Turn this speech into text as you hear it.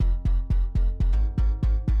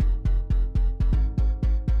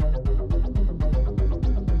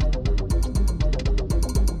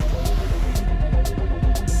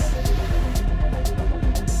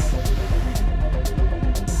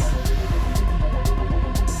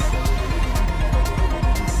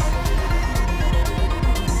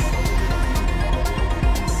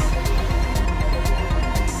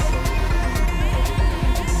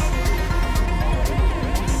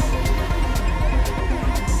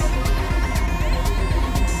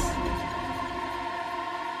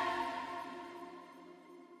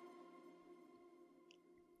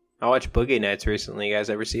I watched Boogie Nights recently. You guys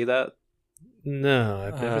ever see that? No,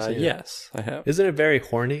 I've never seen it. Yes, I have. Isn't it very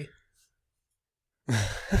horny?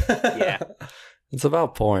 Yeah. It's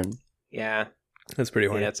about porn. Yeah. That's pretty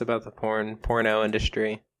horny. Yeah, it's about the porno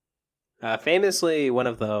industry. Famously, one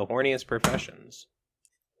of the horniest professions.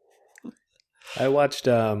 I watched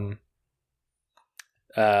The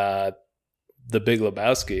Big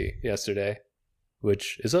Lebowski yesterday,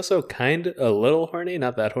 which is also a little horny,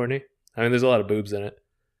 not that horny. I mean, there's a lot of boobs in it.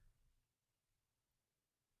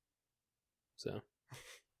 So,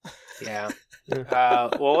 Yeah.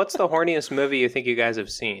 Well, what's the horniest movie you think you guys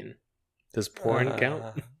have seen? does porn count?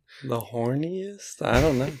 The horniest? I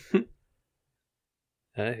don't know.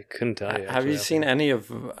 I couldn't tell you. Have you seen any of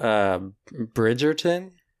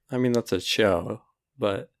Bridgerton? I mean, that's a show,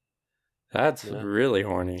 but that's really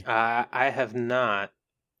horny. I have not.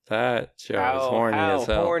 That show is horny as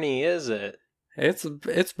hell. How horny is it?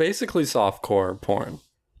 It's basically softcore porn.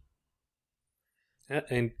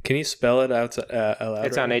 And can you spell it out aloud?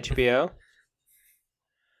 It's on HBO.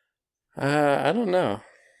 I don't know,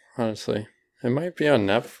 honestly. It might be on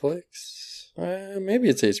Netflix. Maybe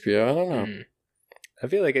it's HBO. I don't know. I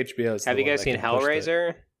feel like HBO is. Have you guys seen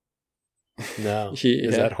Hellraiser? No. Yeah.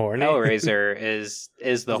 Is that horny? Hellraiser is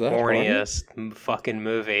the horniest fucking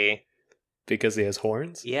movie. Because he has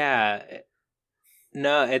horns? Yeah.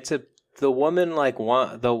 No, the woman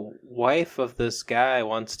the wife of this guy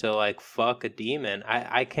wants to like fuck a demon.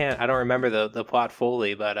 I don't remember the plot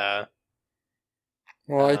fully, but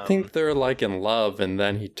well, I think they're like in love and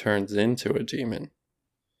then he turns into a demon.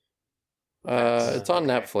 It's on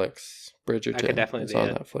Netflix. Bridgerton. I could definitely it's see on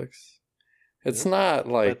it. Netflix. It's not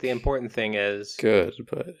like But the important thing is good,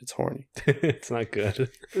 but it's horny. It's not good.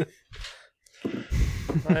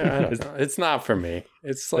 I don't know. It's not for me.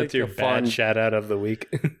 It's like That's your a fun bad shout out of the week.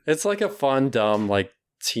 It's like a fun, dumb, like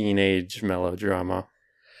teenage melodrama.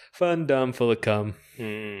 Fun, dumb, full of cum.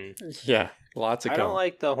 Yeah, lots of. I don't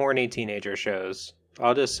like the horny teenager shows.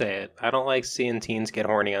 I'll just say it. I don't like seeing teens get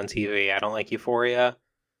horny on TV. I don't like Euphoria.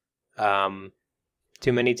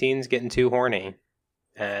 Too many teens getting too horny.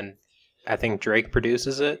 And I think Drake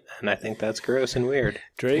produces it, and I think that's gross and weird.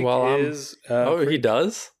 Drake is... he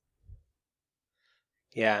does?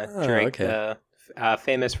 Yeah, Drake, okay.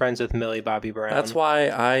 Famous friends with Millie Bobby Brown. That's why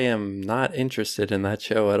I am not interested in that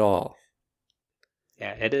show at all.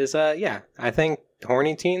 Yeah, it is, I think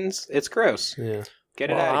horny teens, it's gross. Yeah. Get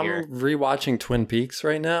it out of here. I'm rewatching Twin Peaks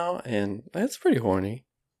right now, and it's pretty horny.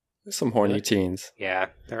 There's some horny teens. Yeah,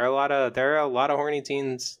 there are a lot of horny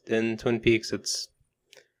teens in Twin Peaks. It's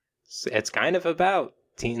kind of about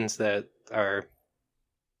teens that are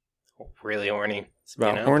really horny. It's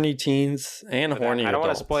about horny teens and horny adults. I don't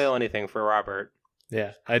want to spoil anything for Robert.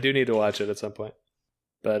 Yeah, I do need to watch it at some point.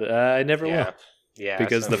 But I never will. Yeah.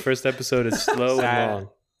 Because the first episode is slow and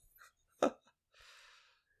long.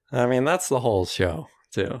 I mean, that's the whole show,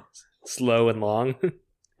 too. Slow and long?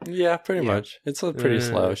 Yeah, pretty much. It's a pretty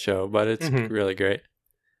slow show, but it's really great.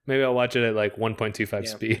 Maybe I'll watch it at like 1.25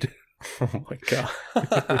 speed. Oh my god.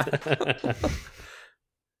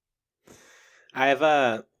 I've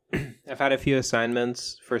had a few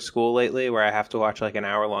assignments for school lately where I have to watch like an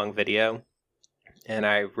hour-long video, and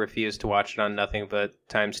I refuse to watch it on nothing but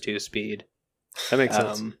 ×2 speed. That makes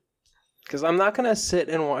sense. Because I'm not going to sit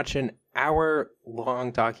and watch an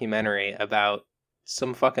hour-long documentary about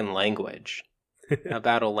some fucking language.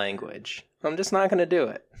 About a language. I'm just not going to do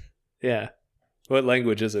it. Yeah. What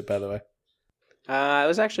language is it, by the way? It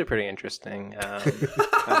was actually pretty interesting.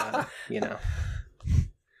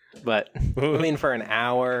 But, I mean, for an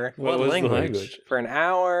hour... What was the language? For an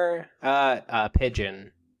hour,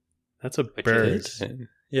 pigeon. That's a bird.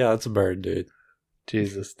 Yeah, it's a bird, dude.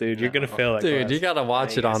 Jesus, dude, you're going to fail that Dude, class. you got to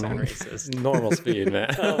watch it on normal speed,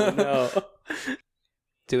 man. Oh, no.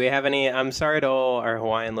 Do we have any... I'm sorry to all our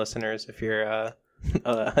Hawaiian listeners if you're a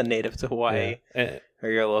native to Hawaii or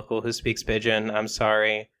you're a local who speaks pidgin. I'm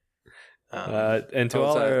sorry. And to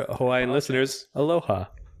all our Hawaiian listeners, aloha.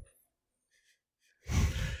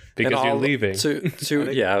 Because you're leaving.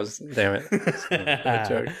 Damn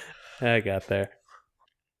it. I got there.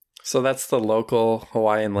 So that's the local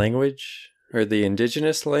Hawaiian language? Or the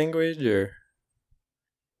indigenous language? Or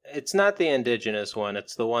it's not the indigenous one.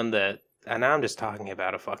 It's the one that... And now I'm just talking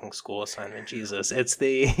about a fucking school assignment. Jesus. It's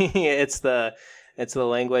the... it's the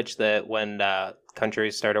language that when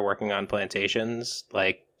countries started working on plantations,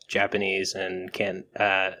 like Japanese and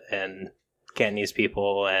Cantonese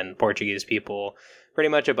people and Portuguese people... Pretty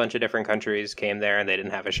much a bunch of different countries came there and they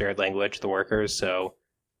didn't have a shared language, the workers, so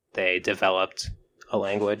they developed a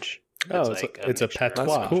language. It's a patois.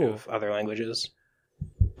 That's cool. Of other languages.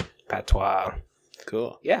 Patois.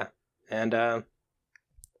 Cool. Yeah. And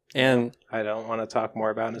And I don't want to talk more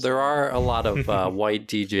about it. there are a lot of white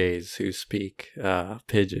DJs who speak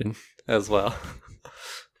Pidgin as well.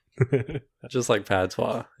 Just like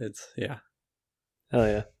Patois. It's, yeah. Hell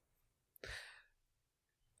yeah.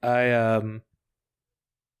 I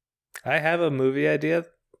have a movie idea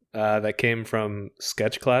that came from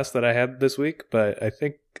sketch class that I had this week, but I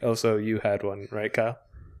think also you had one, right, Kyle?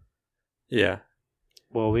 Yeah.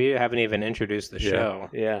 Well, we haven't even introduced the show.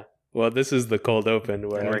 Yeah. Well, this is the cold open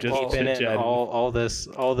where And I'm we're just keeping in chit-chatting. all this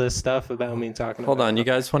stuff about me talking Hold about on. You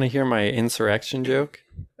guys want to hear my insurrection joke?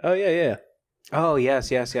 Oh, yeah. Oh, yes,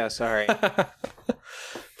 sorry.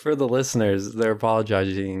 For the listeners, they're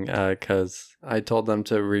apologizing because I told them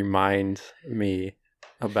to remind me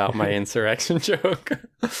about my insurrection joke.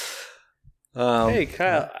 Hey,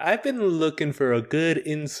 Kyle, I've been looking for a good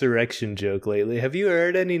insurrection joke lately. Have you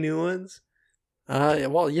heard any new ones?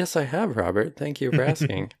 Well, yes, I have, Robert. Thank you for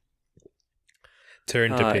asking.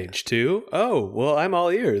 Turn to page 2. Oh, well, I'm all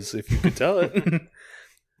ears, if you could tell it.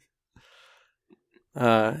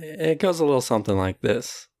 It goes a little something like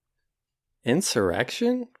this.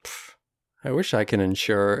 Insurrection? Pff, I wish I could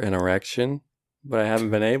ensure an erection, but I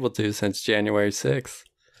haven't been able to since January 6th.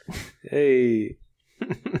 Hey.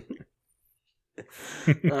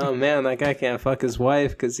 Oh man, that guy can't fuck his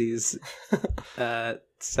wife because he's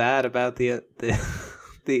sad about the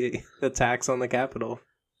attacks on the Capitol.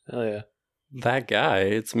 Oh, yeah. That guy,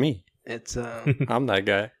 it's me. It's I'm that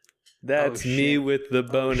guy. That's me shit. with the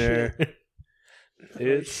boner.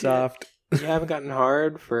 It's shit. soft. You haven't gotten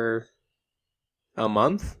hard for a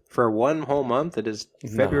month? For 1 whole month? It is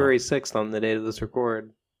February 6th on the date of this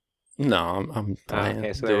record. No, I'm lying,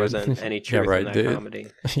 Okay, so dude. there wasn't any truth in that comedy.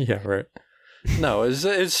 Yeah, right. No,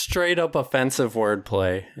 it's straight up offensive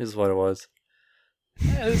wordplay is what it was.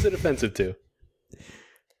 Yeah, this is offensive too.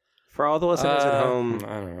 For all the listeners at home,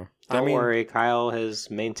 I don't know. don't worry, Kyle has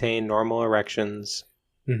maintained normal erections.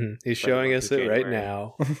 Mm-hmm. He's For showing the us month it of right January.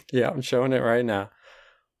 now. Yeah, I'm showing it right now.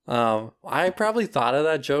 I probably thought of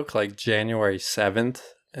that joke like January 7th,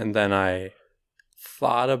 and then I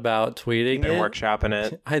thought about tweeting Been it. workshopping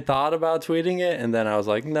it. I thought about tweeting it, and then I was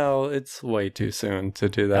like, no, it's way too soon to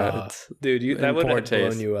do that. It's Dude, that in would poor have blown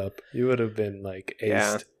taste. you up. You would have been like aced.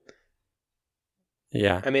 Yeah.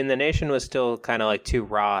 Yeah. I mean, the nation was still kind of like too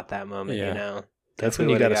raw at that moment, Yeah. you know? That's If when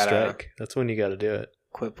we you got to would've gotta strike. That's when you got to do it.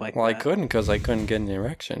 Quip like Well, I that. couldn't because I couldn't get an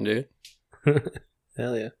erection, dude.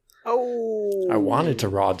 Hell yeah. Oh! I wanted to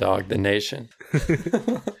raw dog the nation.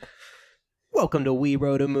 Welcome to We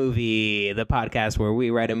Wrote a Movie, the podcast where we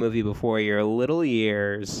write a movie before your little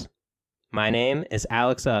years. My name is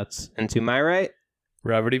Alex Utz, and to my right,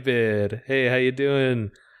 Roberty Bid. Hey, how you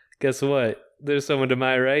doing? Guess what? There's someone to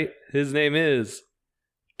my right. His name is...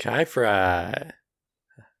 Kai Fry.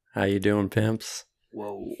 How you doing, pimps?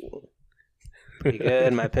 whoa, pretty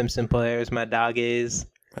good. My pimps and players, my doggies.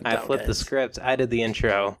 I flipped the script. I did the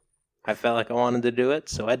intro. I felt like I wanted to do it,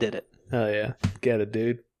 so I did it. Hell yeah. Get it,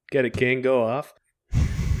 dude. Get it, King. Go off.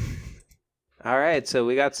 All right, so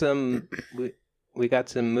we got some we got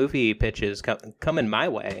some movie pitches coming my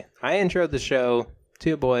way. I introed the show.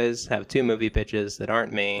 2 boys have 2 movie pitches that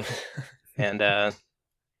aren't me, and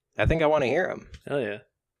I think I want to hear them. Hell yeah.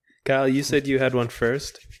 Kyle, you said you had one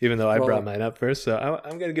first, even though I Well- brought mine up first, so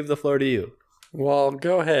I'm going to give the floor to you. Well,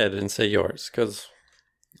 go ahead and say yours, because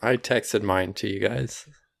I texted mine to you guys.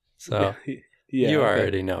 So Yeah, you okay.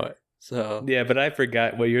 already know it. So, Yeah, but I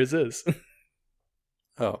forgot what yours is.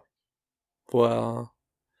 oh. Well,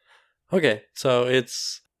 okay. So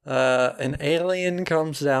it's an alien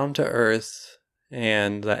comes down to Earth,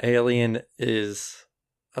 and the alien is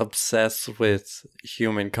obsessed with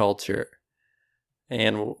human culture.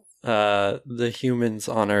 And the humans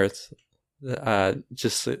on Earth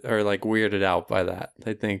just are like weirded out by that.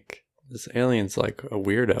 They think this alien's like a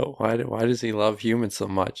weirdo. Why does he love humans so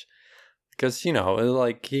much? Because, you know,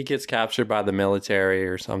 like he gets captured by the military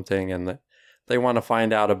or something, and they want to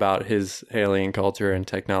find out about his alien culture and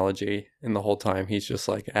technology. And the whole time he's just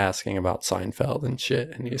like asking about Seinfeld and shit.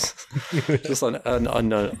 And he's just an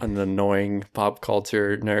annoying pop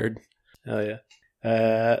culture nerd. Hell yeah.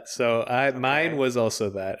 Mine was also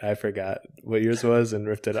that. I forgot what yours was and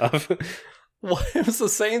ripped it off. What? It was the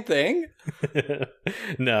same thing?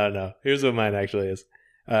 No. Here's what mine actually is.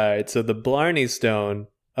 All right, so the Blarney Stone,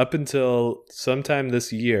 up until sometime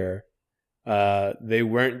this year, they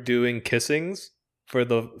weren't doing kissings for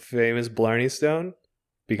the famous Blarney Stone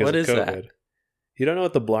because What of is COVID. that? You don't know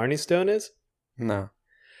what the Blarney Stone is? No.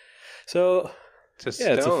 So It's a yeah,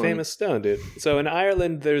 it's a stone. famous stone, dude. So in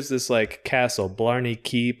Ireland, there's this like castle, Blarney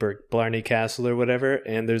Keep or Blarney Castle or whatever,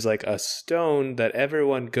 and there's like a stone that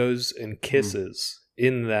everyone goes and kisses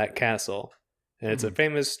in that castle. And it's a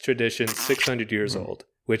famous tradition, 600 years old,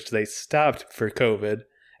 which they stopped for COVID,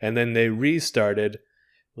 and then they restarted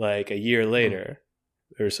like a year later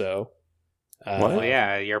or so. Well,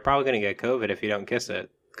 yeah, you're probably going to get COVID if you don't kiss it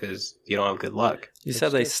because you don't have good luck. You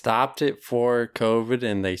said they stopped it for COVID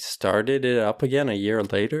and they started it up again a year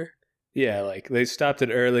later? Yeah, like they stopped it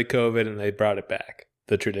early COVID and they brought it back,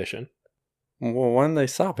 the tradition. Well, when did they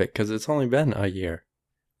stop it? Because it's only been a year.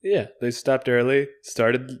 Yeah, they stopped early,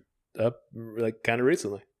 started up like kind of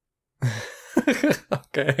recently.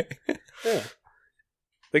 Okay. Yeah.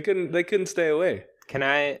 They couldn't stay away. Can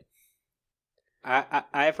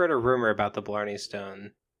I've heard a rumor about the Blarney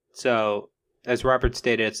Stone. So, as Robert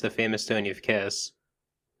stated, it's the famous stone you kiss.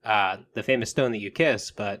 The famous stone that you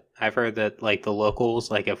kiss, but I've heard that, like, the locals,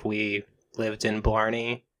 like, if we lived in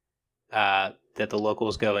Blarney, that the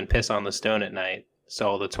locals go and piss on the stone at night. So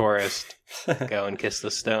all the tourists go and kiss the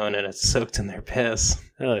stone, and it's soaked in their piss.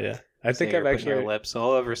 Oh, yeah. I think So I've you're putting actually... your lips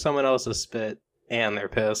all over someone else's spit and their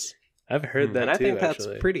piss. I've heard that And I too, think actually.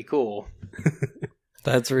 that's pretty cool.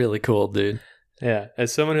 That's really cool, dude. Yeah,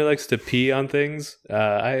 as someone who likes to pee on things,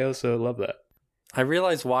 I also love that. I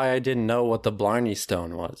realized why I didn't know what the Blarney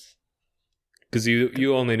Stone was. Because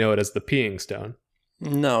you only know it as the peeing stone.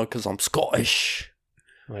 No, because I'm Scottish.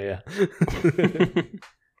 Oh, yeah.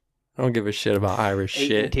 I don't give a shit about Irish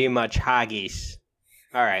Eating shit. too much haggis.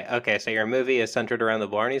 All right, okay, so your movie is centered around the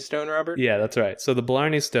Blarney Stone, Robert? Yeah, that's right. So the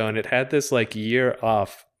Blarney Stone, it had this like year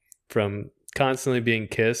off from constantly being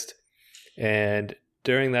kissed, and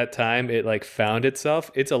during that time it like found itself.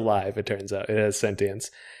 It's alive, it turns out. It has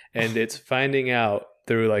sentience, and it's finding out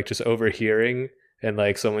through like just overhearing and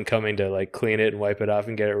like someone coming to like clean it and wipe it off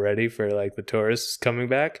and get it ready for like the tourists coming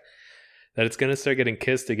back, that it's going to start getting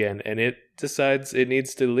kissed again, and it decides it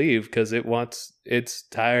needs to leave because it's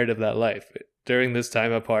tired of that life. During this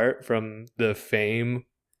time apart from the fame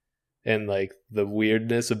and like the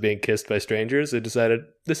weirdness of being kissed by strangers, it decided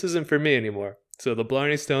this isn't for me anymore. So the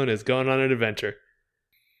Blarney Stone is going on an adventure.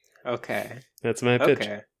 Okay. That's my pitch.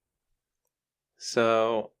 Okay.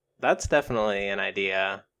 So that's definitely an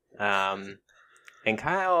idea. And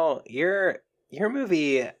Kyle, your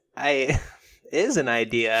movie is an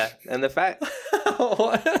idea, and the fact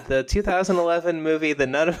the 2011 movie that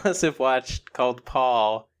none of us have watched called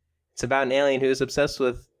Paul. It's about an alien who's obsessed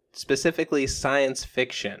with specifically science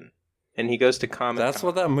fiction, and he goes to Comic-Con. That's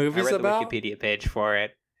what that movie's I read about? the Wikipedia page for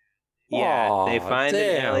it. Yeah, Aw, they find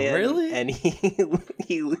an damn, alien, really? and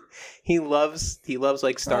he loves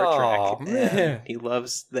like Star Aw, Trek. man. And he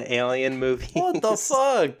loves the Alien movies. What the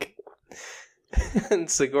fuck? And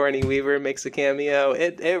Sigourney Weaver makes a cameo.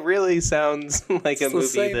 It really sounds like It's a the movie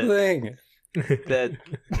same thing. that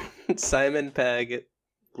Simon Pegg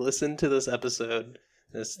listened to this episode,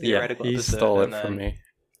 this Yeah, theoretical he episode, stole and it from then me.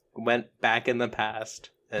 went back in the past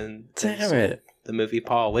and Damn it. the movie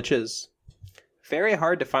Paul, which is very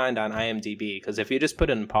hard to find on IMDb, because if you just put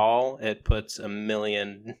in Paul, it puts 1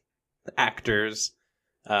 million actors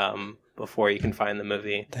before you can find the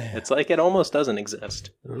movie. Damn. It's like it almost doesn't exist.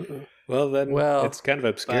 Well, then Well, it's kind of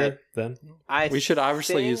obscure then. We should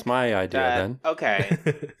obviously think use my idea that- then. Okay.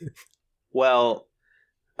 Well,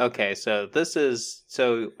 okay, so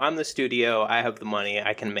I'm the studio, I have the money,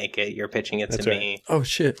 I can make it, you're pitching it That's to right. me. Oh,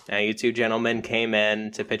 shit. Now you two gentlemen came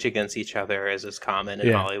in to pitch against each other, as is common in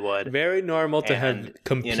Yeah. Hollywood. Very normal to have And,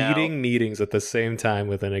 competing meetings at the same time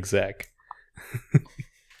with an exec.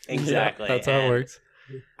 Exactly. Yeah, that's how it And works.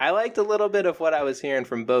 I liked a little bit of what I was hearing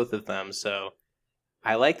from both of them, so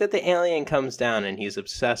I like that the alien comes down and he's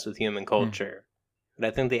obsessed with human culture. But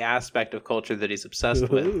I think the aspect of culture that he's obsessed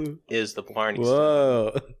with Ooh. is the Blarney Stone.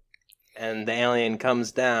 Whoa. And the alien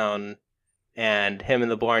comes down, and him and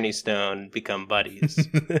the Blarney Stone become buddies.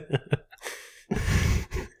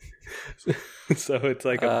 So it's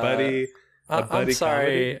like a buddy. I'm buddy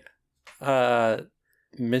sorry.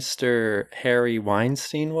 Mr. Harry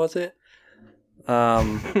Weinstein, was it?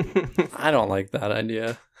 I don't like that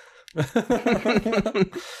idea.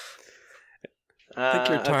 I think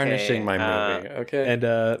you're tarnishing my movie, okay? And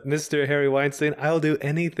Mr. Harry Weinstein, I'll do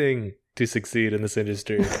anything to succeed in this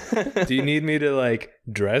industry. Do you need me to like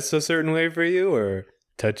dress a certain way for you, or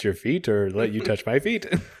touch your feet, or let you touch my feet?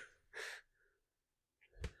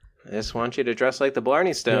 I just want you to dress like the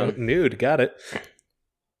Blarney Stone. Nude, got it.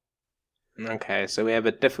 Okay, so we have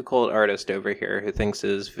a difficult artist over here who thinks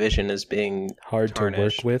his vision is being Hard to work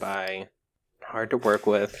tarnished with. hard to work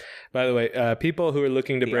with. By the way, people who are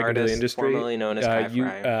looking to The break into the artist industry, formerly known as Kai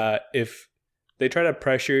Fry. if they try to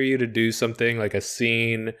pressure you to do something like a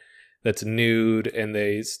scene that's nude, and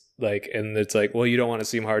and it's like, well, you don't want to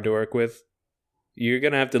seem hard to work with, you're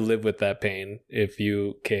gonna have to live with that pain if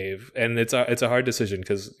you cave, and it's a hard decision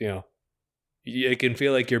because it can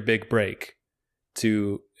feel like your big break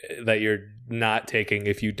that you're not taking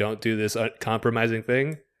if you don't do this compromising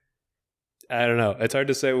thing. I don't know. It's hard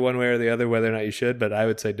to say one way or the other whether or not you should, but I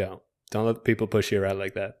would say don't. Don't let people push you around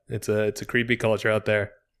like that. It's a creepy culture out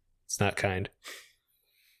there. It's not kind.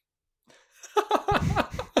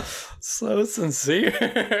 So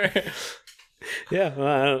sincere. Yeah,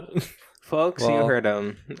 well, Folks, you heard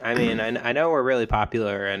him. I mean, I know we're really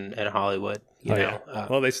popular in Hollywood. You know, yeah.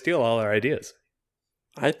 Well, they steal all our ideas.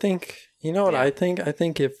 I think, you know what I think? I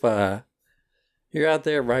think if you're out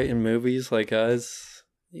there writing movies like us,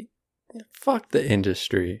 fuck the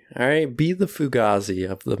industry, all right? Be the Fugazi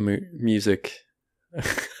of the music.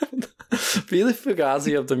 Be the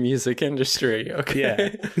Fugazi of the music industry,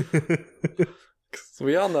 okay? Yeah.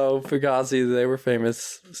 We all know Fugazi, they were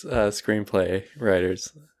famous screenplay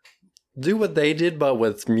writers. Do what they did, but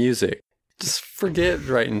with music. Just forget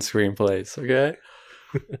writing screenplays, okay?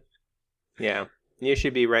 Yeah. You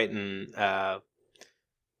should be writing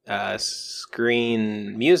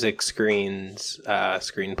music screens,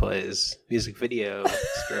 screenplays, music video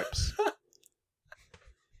scripts.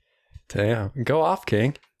 Damn. Go off,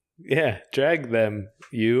 King. Yeah, drag them.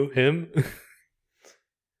 You, him.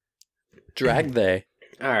 Drag they.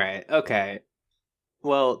 All right. Okay.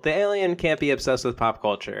 Well, the alien can't be obsessed with pop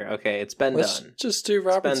culture. Okay, it's been Let's done. just do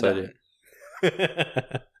Robert's idea.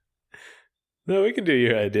 No, we can do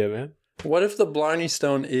your idea, man. What if the Blarney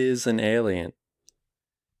Stone is an alien?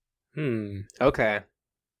 Okay.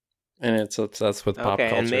 And it's obsessed with pop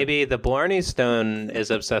culture. And maybe the Blarney Stone is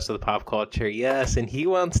obsessed with pop culture. Yes, and he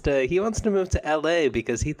wants to move to LA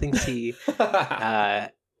because he thinks he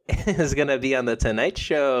is gonna be on the Tonight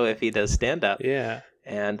Show if he does stand up. Yeah.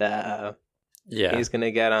 And he's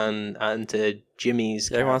gonna get onto Jimmy's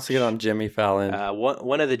couch. He wants to get on Jimmy Fallon.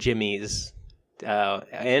 One of the Jimmys,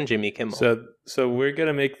 and Jimmy Kimmel. So we're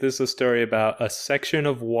gonna make this a story about a section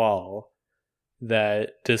of wall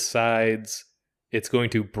that decides it's going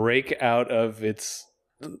to break out of its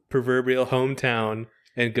proverbial hometown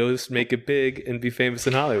and goes make it big and be famous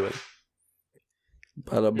in Hollywood.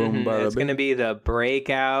 Bada boom, bada It's going to be the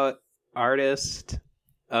breakout artist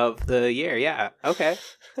of the year. Yeah. Okay.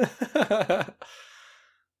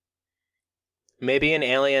 Maybe an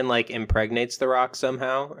alien impregnates the rock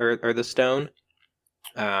somehow or the stone.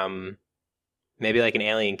 Maybe an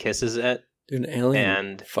alien kisses it. Dude, an alien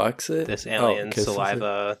and fucks it? This alien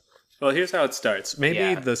saliva. Well, here's how it starts.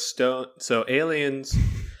 Maybe the stone. So aliens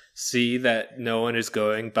see that no one is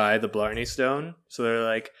going by the Blarney Stone. So they're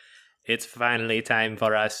like, it's finally time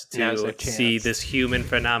for us to see this human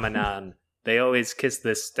phenomenon. They always kiss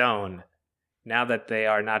this stone. Now that they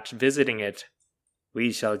are not visiting it,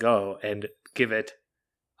 we shall go and give it.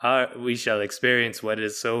 We shall experience what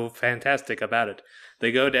is so fantastic about it.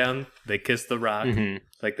 They go down, they kiss the rock,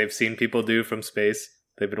 like they've seen people do from space.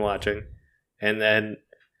 They've been watching. And then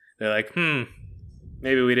they're like,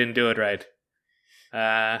 maybe we didn't do it right.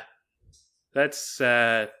 Let's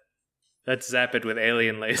zap it with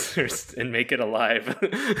alien lasers and make it alive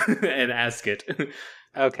and ask it.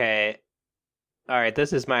 Okay. All right,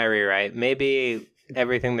 this is my rewrite. Maybe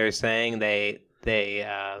everything they're saying, they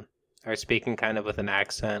are speaking kind of with an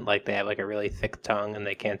accent, like they have a really thick tongue and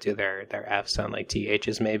they can't do their F sound like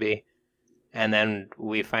THs maybe. And then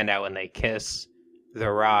we find out when they kiss the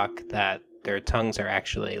rock that their tongues are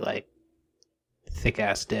actually thick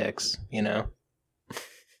ass dicks, you know?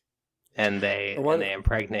 And they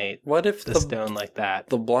impregnate the stone like that.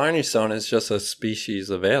 The Blarney Stone is just a species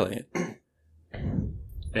of alien.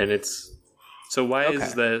 And it's... So why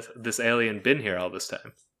is this alien been here all this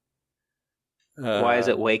time? Why is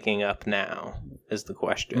it waking up now, is the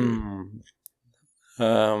question.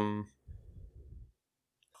 Can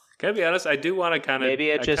I be honest? I do want to kind of... Maybe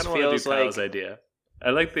it just feels like... Kyle's idea. I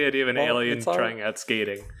like the idea of an alien trying out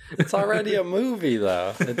skating. It's already a movie,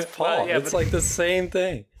 though. It's Paul. It's the same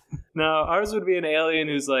thing. No, ours would be an alien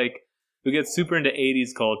who gets super into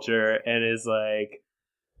 80s culture and is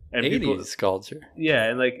and 80s culture? Yeah,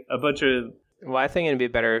 and a bunch of... Well, I think it'd be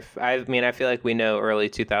better if... I feel like we know early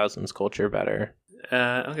 2000s culture better.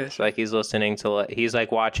 Okay. So, he's listening to... He's,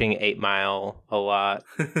 watching 8 Mile a lot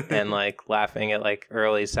and, laughing at,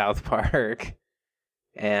 early South Park.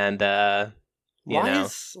 And, Why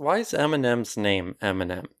is Eminem's name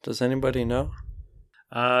Eminem? Does anybody know?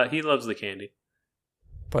 He loves the candy.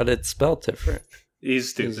 But it's spelled different.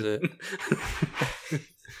 He's stupid.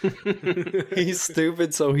 He's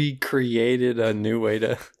stupid, so he created a new way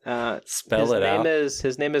to spell it out.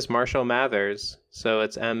 His name is Marshall Mathers, so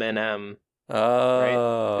it's M&M. Oh.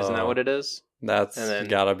 Right? Isn't that what it is? That's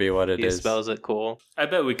gotta be what it is. He spells it cool. I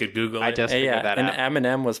bet we could Google it. I just figured that out. And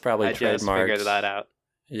Eminem was probably trademarked. I just figured that out.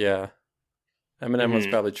 Yeah. Eminem was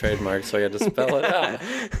probably trademarked, so I had to spell it out.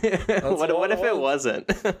 What if it wasn't?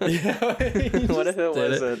 Yeah, What if it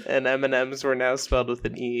wasn't? And M&Ms were now spelled with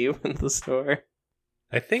an E in the store.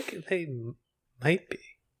 I think they might be.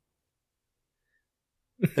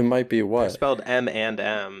 It might be They're what? spelled M and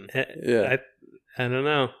M. Yeah. I don't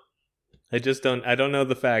know. I don't know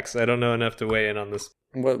the facts. I don't know enough to weigh in on this.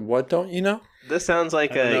 What don't you know? This sounds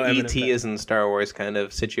like I don't know a Eminem E.T. is in Star Wars kind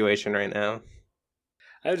of situation right now.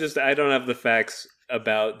 I don't have the facts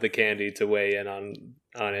about the candy to weigh in on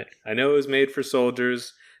it. I know it was made for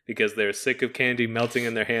soldiers because they're sick of candy melting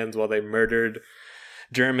in their hands while they murdered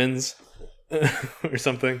Germans or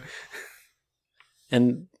something.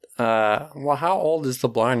 And well, how old is the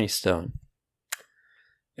Blarney Stone?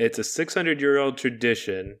 It's a 600-year-old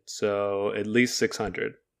tradition, so at least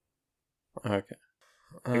 600. Okay.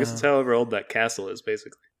 I guess it's however old that castle is,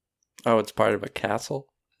 basically. Oh, it's part of a castle?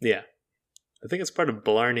 Yeah. I think it's part of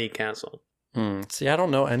Blarney Castle. See, I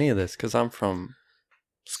don't know any of this because I'm from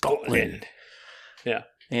Scotland. Yeah.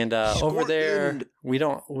 And over there,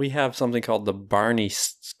 we have something called the Barney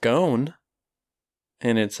Scone,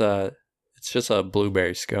 and it's just a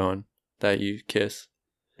blueberry scone that you kiss.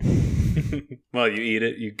 Well, you eat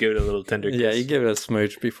it, you give it a little tender kiss. Yeah, you give it a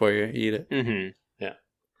smooch before you eat it. Mm-hmm. Yeah.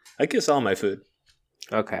 I kiss all my food.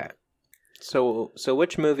 Okay. So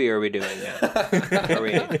which movie are we doing now?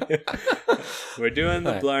 We're doing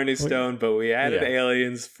the Right. Blarney Stone, but we added Yeah.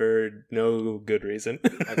 aliens for no good reason.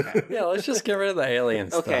 Okay. Yeah, let's just get rid of the alien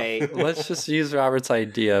stuff. Okay. Let's just use Robert's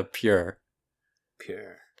idea pure.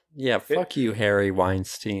 Pure. Yeah, fuck you, Harry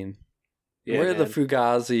Weinstein. Yeah, We're the man.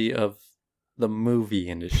 Fugazi of the movie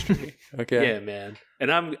industry. Okay? Yeah, man.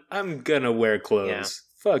 And I'm gonna wear clothes.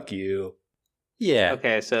 Fuck you. Yeah.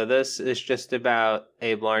 Okay, so this is just about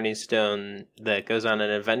a Blarney Stone that goes on an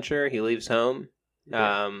adventure. He leaves home.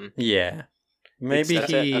 Yeah. Maybe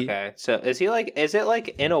That's it? he. Okay, so is it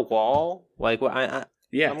like in a wall? Like, what?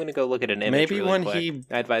 Yeah. I'm gonna go look at an image. Maybe really when quick.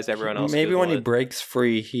 I advise everyone else. Maybe when he Google breaks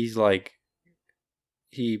free, he's like,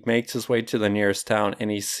 he makes his way to the nearest town and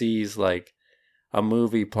he sees like a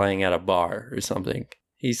movie playing at a bar or something.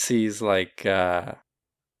 He sees like, I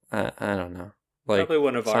don't know, like Probably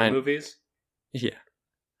one of our movies. Yeah.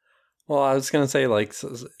 Well, I was gonna say like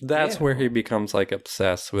that's Yeah. where he becomes like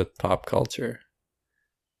obsessed with pop culture.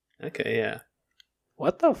 Okay, yeah.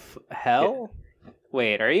 What the hell?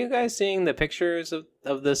 Wait, are you guys seeing the pictures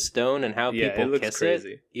of this stone and how Yeah, people it looks kiss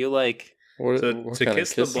crazy. it? You like? What, So what to kind of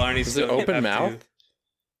kiss the Blarney Is Stone, it you open have mouth?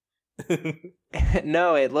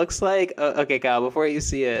 No, it looks like. Okay, Kyle. Before you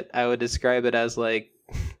see it, I would describe it as like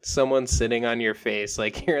someone sitting on your face.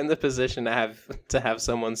 Like you're in the position to have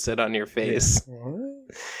someone sit on your face,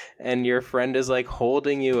 What? and your friend is like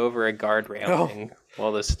holding you over a guard railing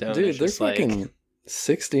while the stone Dude, is they're just like. fucking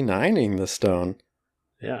 69ing the stone.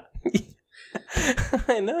 Yeah.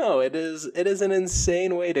 I know it is. It is an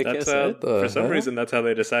insane way to That's kiss how, it. The for some hell? reason, that's how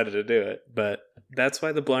they decided to do it. But that's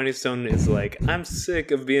why the Blarney Stone is like, I'm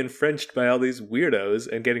sick of being Frenched by all these weirdos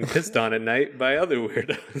and getting pissed on at night by other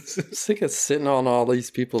weirdos. Sick of sitting on all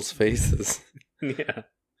these people's faces. Yeah.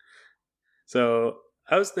 So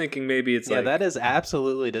I was thinking maybe it's Yeah, like, that is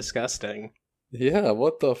absolutely disgusting. Yeah,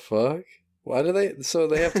 what the fuck? Why do they? So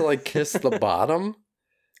they have to like kiss the bottom?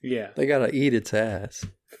 yeah. They gotta eat its ass.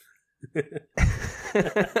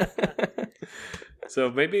 So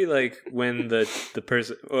maybe like when the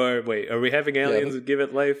person, or wait, are we having aliens give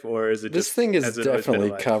it life, or is it This just thing is has it always been definitely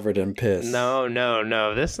alive? covered in piss.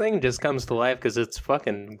 No. This thing just comes to life because it's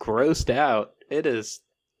fucking grossed out. It is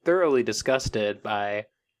thoroughly disgusted by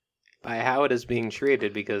how it is being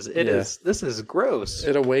treated because it Yeah. is. This is gross.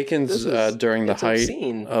 It awakens This is- during the it's height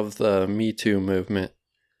obscene. of the Me Too movement.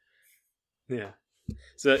 Yeah.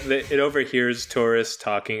 So it overhears tourists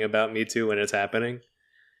talking about Me Too when it's happening,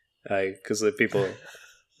 because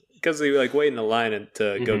they like wait in the line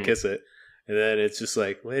to go Mhm. kiss it, and then it's just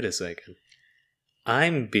like, wait a second,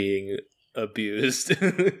 I'm being abused.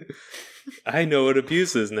 I know what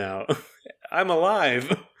abuse is now. I'm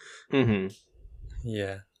alive. hmm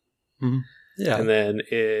Yeah. Mhm. Yeah. And then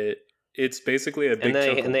it's basically a big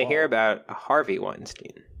chunk of and they hear wall. about Harvey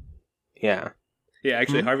Weinstein. Yeah, Yeah,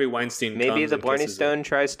 actually, Hmm? Harvey Weinstein. maybe comes the and Blarney kisses it. Stone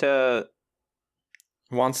tries to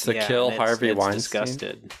Wants to yeah, kill and it's- Harvey it's Weinstein.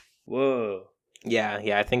 Disgusted. Whoa. Yeah.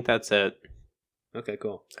 I think that's it. Okay,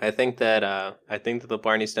 cool. I think that the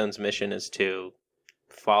Blarney Stone's mission is to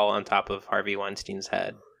fall on top of Harvey Weinstein's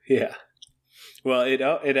head. Yeah. Well,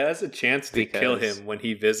 it has a chance to kill Because- him when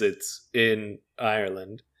he visits in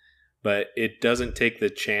Ireland, but it doesn't take the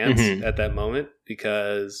chance Mhm. at that moment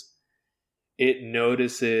because it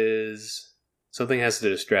notices something has to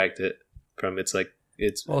distract it from its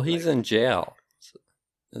Well, he's in jail.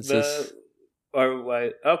 It's the just, Or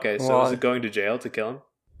why? Okay, so Well, is it going to jail to kill him?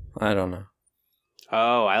 I don't know.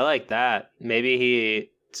 Oh, I like that. Maybe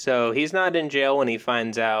so he's not in jail when he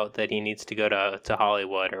finds out that he needs to go to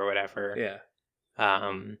Hollywood or whatever.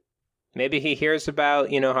 Yeah. Maybe he hears about,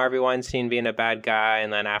 Harvey Weinstein being a bad guy,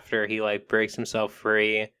 and then after he like breaks himself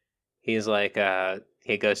free, he's like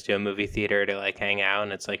he goes to a movie theater to like hang out,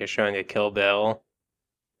 and it's like a showing of Kill Bill,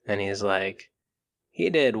 and he's like, he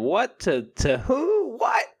did what to who?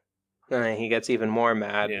 What? And then he gets even more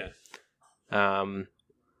mad. Yeah.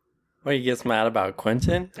 Well, he gets mad about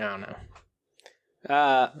Quentin? I don't know.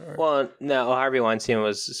 Well, no, Harvey Weinstein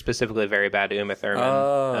was specifically very bad to Uma Thurman.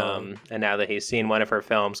 Oh. And now that he's seen one of her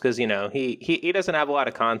films, because he doesn't have a lot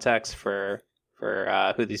of context for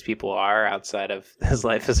who these people are outside of his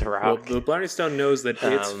life as a rock. Well, the Blarney Stone knows that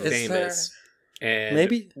it's Is famous, and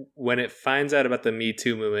Maybe when it finds out about the Me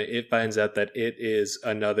Too movement, it finds out that it is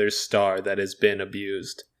another star that has been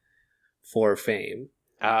abused for fame.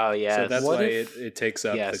 Oh yes, So that's What why if- it takes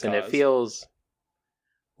up yes, the and cause. it feels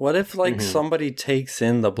What if like Mhm. somebody takes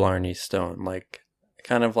in the Blarney Stone, like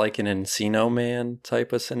kind of like an Encino Man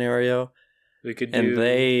type of scenario, we could and do.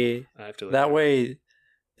 they I have to look that it up. way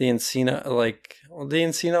the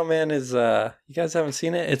Encino Man is you guys haven't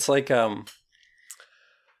seen it? It's like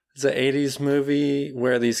it's an 80s movie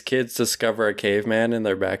where these kids discover a caveman in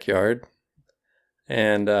their backyard,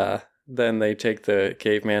 and then they take the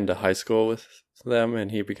caveman to high school with them, and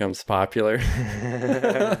he becomes popular.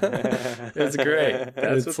 It's great.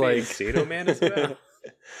 That's It's what like the Encino Man is about.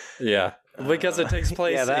 yeah, because it takes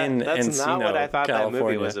place yeah, in that's Encino, not what I thought California. that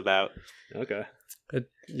movie was about. Okay.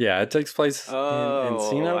 It takes place in Oh,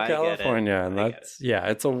 Encino, I get it. California, and I get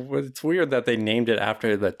that's it's weird that they named it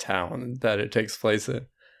after the town that it takes place in.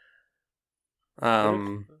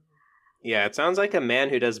 Yeah, it sounds like a man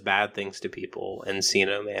who does bad things to people,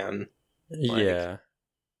 Encino Man. Yeah,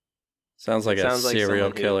 sounds like Sounds a like serial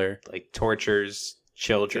someone who, killer. like tortures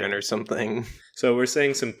children or something. So we're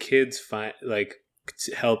saying some kids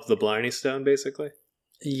help the Blarney Stone, basically.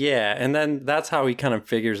 Yeah, and then that's how he kind of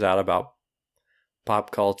figures out about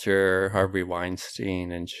pop culture, Harvey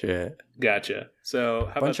Weinstein, and shit. Gotcha. So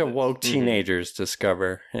how A bunch about of this? woke teenagers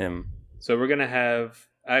discover him. So we're gonna have.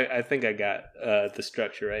 I think I got the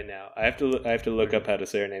structure right now. I have to look up how to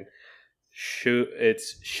say her name.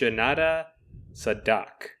 It's Shanada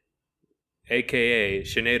Sadak, aka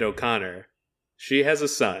Sinead O'Connor. She has a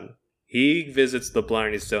son. He visits the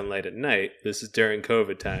Blarney Stone late at night. This is during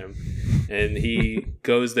COVID time, and he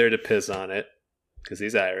goes there to piss on it because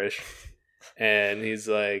he's Irish. And he's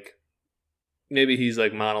like, maybe he's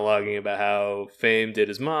like monologuing about how Fame did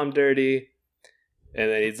his mom dirty. And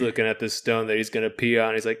then he's looking at this stone that he's going to pee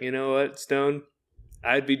on. He's like, you know what, Stone?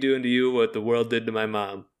 I'd be doing to you what the world did to my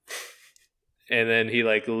mom. And then he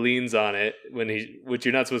like leans on it which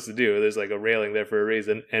you're not supposed to do. There's like a railing there for a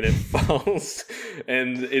reason. And it falls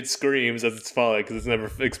and it screams as it's falling because it's never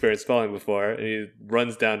experienced falling before. And he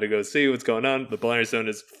runs down to go see what's going on. The Blarney Stone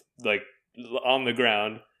is like on the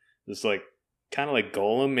ground. Just like kind of like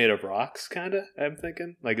Golem made of rocks, kind of, I'm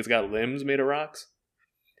thinking. Like it's got limbs made of rocks.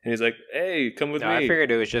 And he's like, hey, come with No, me. I figured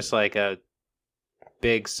it was just like a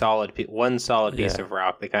big solid one solid piece Yeah. of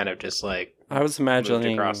rock that kind of just like I was moved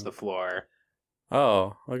imagining across the floor.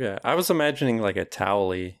 Oh, okay. I was imagining like a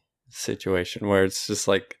Towley situation where it's just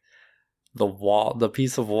like the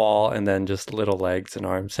piece of wall, and then just little legs and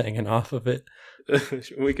arms hanging off of it.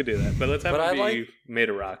 We could do that. But let's have But it I be like- made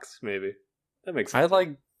of rocks, maybe. That makes I sense. like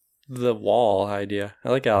the wall idea. I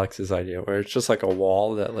like Alex's idea where it's just like a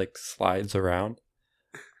wall that like slides around.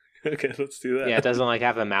 Okay, let's do that. Yeah, it doesn't like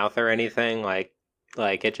have a mouth or anything. Like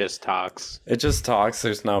it just talks. It just talks.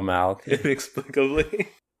 There's no mouth. Inexplicably.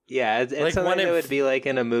 Yeah, it's Like, something when that it- would be like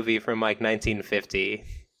in a movie from like 1950.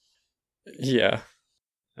 Yeah.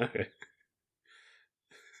 Okay.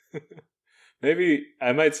 Maybe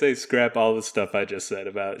I might say scrap all the stuff I just said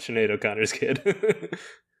about Sinead O'Connor's kid.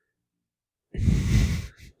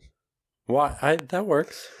 Why? That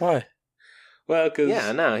works. Why? Well, because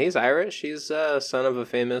Yeah, no, he's Irish. He's son of a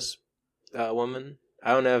famous woman.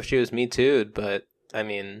 I don't know if she was Me Too'd, but I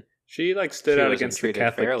mean, she like stood She out wasn't against the treated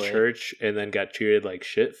Catholic fairly. Church and then got treated like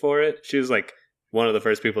shit for it. She was like one of the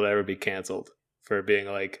first people to ever be canceled for being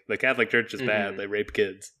like, the Catholic Church is bad. Mhm. They rape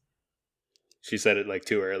kids. She said it like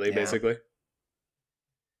too early, Yeah. basically.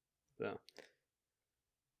 So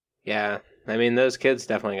yeah, I mean, those kids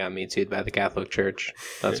definitely got Me Too'd by the Catholic Church.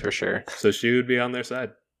 That's for sure. So she would be on their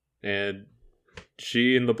side, and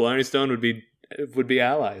she and the Blarney Stone would be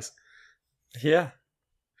allies. Yeah.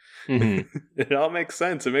 Mhm. It all makes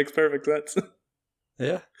sense. It makes perfect sense.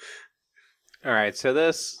 Yeah. All right, so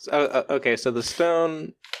okay, so the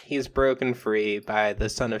stone, he's broken free by the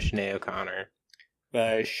son of Sinead O'Connor.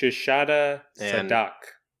 by Shishada And- Sadak.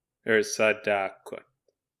 Or Sadak.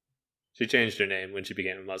 She changed her name when she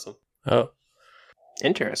became a Muslim. Oh,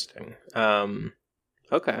 Interesting.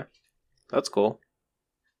 Okay. That's cool.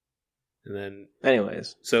 And then,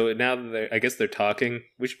 Anyways. so now that I guess they're talking,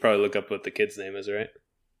 we should probably look up what the kid's name is, right?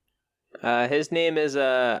 His name is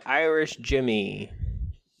Irish Jimmy.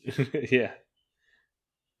 Yeah.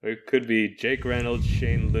 Or it could be Jake Reynolds,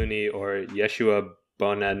 Shane Looney, or Yeshua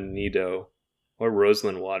Bonanido, or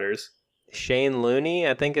Rosalind Waters. Shane Looney?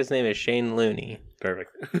 I think his name is Shane Looney.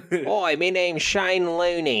 Perfect. Oi, my name's Shane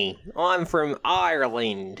Looney. I'm from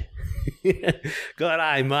Ireland. Good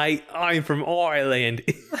eye, mate. I'm from Ireland.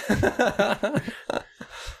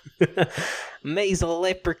 Me's a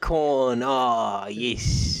leprechaun. Ah,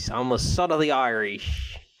 yes. I'm a son of the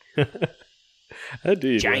Irish. How do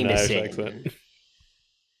you do an Irish Jameson. accent?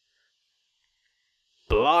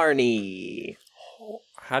 Blarney.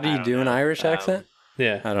 how do I you don't do an know. Irish accent?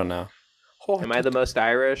 Yeah. I don't know. Am I the most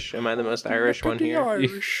Irish? Am I the most Irish one here?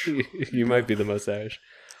 You might be the most Irish.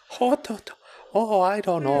 Oh, I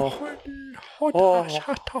don't know.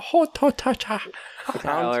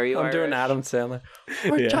 Kyle, are you I'm doing Irish? Adam Sandler.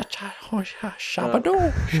 Yeah.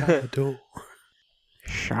 Shabadoo.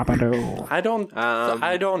 Shabadoo. I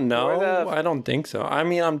don't know. where the- I don't think so. I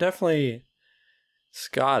mean, I'm definitely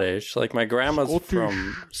Scottish. Like my grandma's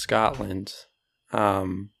from Scotland.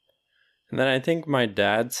 And then I think my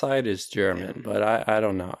dad's side is German, but I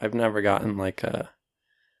don't know. I've never gotten like a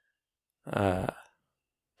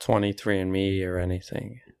 23andMe or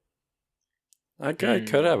anything. I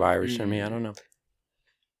could have Irish in me. I don't know.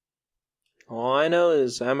 All I know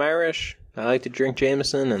is I'm Irish. I like to drink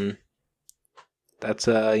Jameson, and that's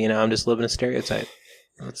I'm just living a stereotype.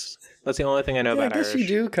 That's the only thing I know Yeah, I about guess Irish. you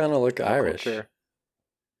do kind of look Irish. culture.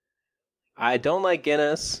 I don't like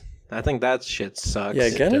Guinness. I think that shit sucks. Yeah,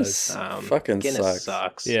 Guinness Um, fucking Guinness sucks.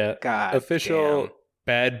 sucks. Yeah. God. Official damn.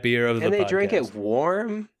 bad beer of the And they podcast. drink it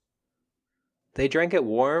warm. They drank it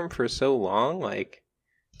warm for so long, like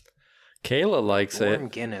Kayla likes warm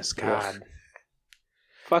it. Guinness. Ugh. God,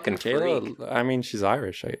 fucking freak. Kayla, I mean, she's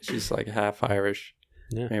Irish. She's like half Irish.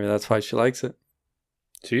 Yeah. Maybe that's why she likes it.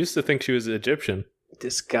 She used to think she was Egyptian.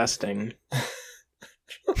 Disgusting.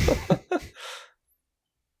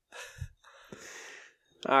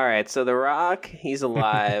 All right, so The Rock, he's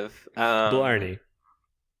alive. Blarney.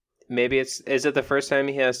 Maybe is it the first time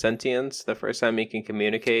he has sentience? The first time he can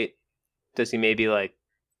communicate? Does he maybe like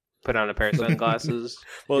put on a pair of sunglasses?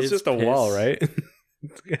 Well, it's His just a wall, piss- right?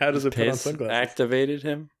 How does it put on Piss sunglasses? activated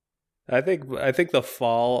him. I think the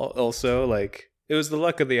fall also, like, it was the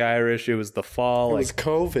luck of the Irish. It was the fall. It Like, was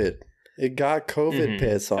COVID. It got COVID Mhm.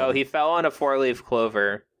 piss on. Oh, he fell on a 4-leaf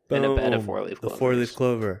clover in a bed of boom, 4-leaf the clovers. 4-leaf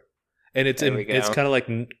clover, and it's There we it's go. kind of like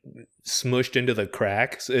smushed into the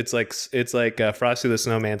cracks. It's like Frosty the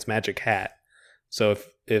Snowman's magic hat. So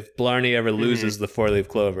if Blarney ever loses the 4-leaf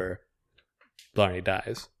clover, Blarney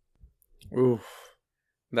dies. Oof.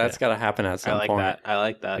 That's Yeah. got to happen at I some like point. that. I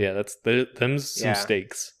like that. Yeah, that's them's some Yeah.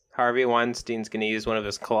 stakes. Harvey Weinstein's gonna use one of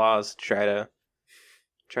his claws to try to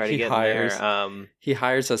He get hires- in there. He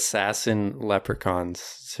hires assassin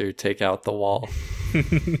leprechauns to take out the wall.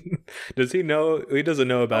 Does he know? He doesn't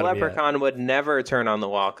know A about him yet. leprechaun would never turn on the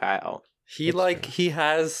wall, Kyle. He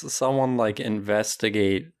has someone like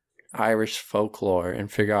investigate Irish folklore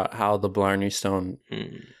and figure out how the Blarney Stone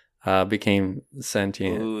became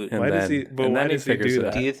sentient. Ooh, and why then, does he- but and why then does he figures do it that?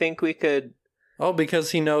 out. Do you think we could? Oh, because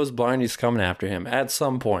he knows Blarney's coming after him at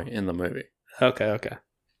some point in the movie. Okay.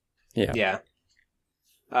 Yeah. Yeah.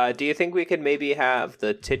 Do you think we could maybe have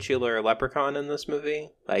the titular leprechaun in this movie,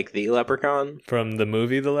 like the leprechaun? From the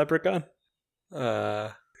movie The Leprechaun.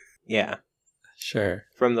 Yeah, Sure.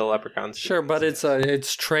 from the leprechaun. Sure, but it's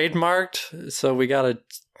trademarked, so we got to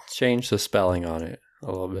change the spelling on it a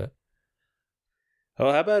little bit.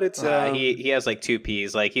 Oh, how about it's he has like 2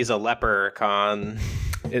 P's. Like he's a leprechaun.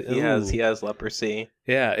 He has leprosy.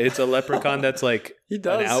 Yeah, it's a leprechaun that's like He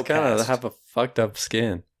does kind of outcast. have a fucked up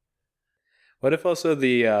skin. What if also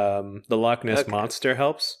the Loch Ness Okay. monster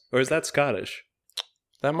helps, or is that Scottish?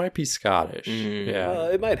 That might be Scottish. Mm. Yeah. Well,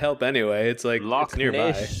 it might help anyway. It's like Loch it's nearby.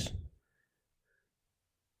 Ness.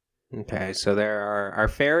 Okay, so there are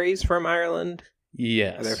fairies from Ireland. Are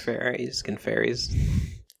there Yes. fairies? Can fairies?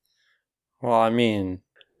 Well, I mean,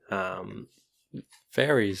 Um,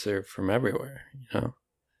 fairies are from everywhere, you know?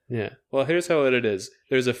 Yeah. Well, here's how it is.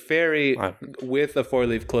 There's a fairy I- with a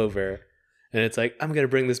 4-leaf clover, and it's like, I'm gonna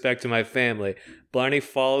bring this back to my family. Blarney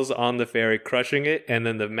falls on the fairy, crushing it, and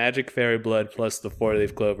then the magic fairy blood plus the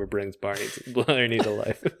 4-leaf clover brings Blarney to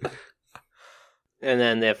life. and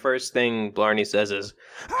then the first thing Blarney says is,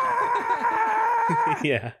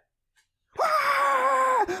 Yeah.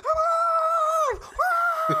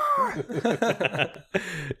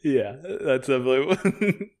 Yeah, that's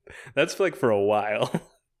definitely that's like for a while.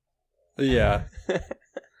 Yeah.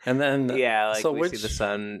 And then Yeah, like so we which see the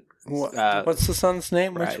sun. what's the son's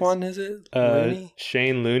name? rise. Which one is it? Looney?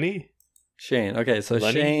 Shane Looney. Shane. Okay, so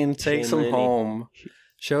Lenny? Shane takes Shane him Looney. home,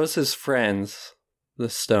 shows his friends the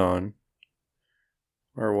stone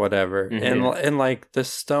or whatever. Mhm. And like the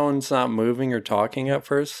stone's not moving or talking at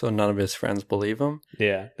first, so none of his friends believe him.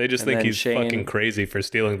 Yeah, they just And think then he's Shane- fucking crazy for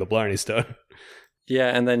stealing the Blarney Stone. Yeah,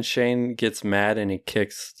 and then Shane gets mad and he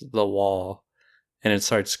kicks the wall and it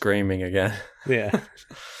starts screaming again. Yeah,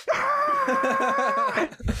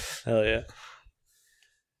 hell yeah.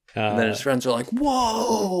 And then his friends are like,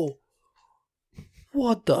 "Whoa!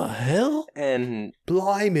 What the hell?" And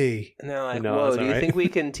blimey. they're like, No, whoa, that's do all you right. think we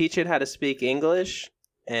can teach it how to speak English?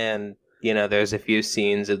 And, there's a few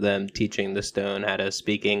scenes of them teaching the stone how to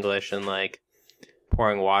speak English and, like,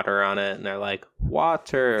 pouring water on it. And they're like,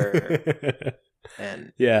 water.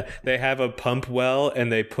 And Yeah, they have a pump well,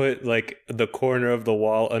 and they put like the corner of the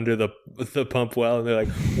wall under the pump well, and they're like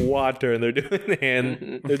water, and they're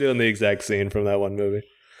doing the exact scene from that one movie,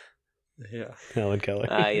 Yeah. Helen Keller.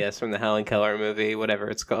 yes, from the Helen Keller movie, whatever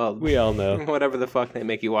it's called. We all know. Whatever the fuck they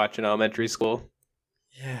make you watch in elementary school.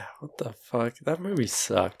 Yeah, what the fuck? That movie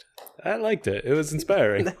sucked. I liked it. It was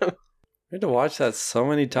inspiring. I had to watch that so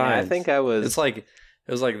many Yeah, times. I think I was. It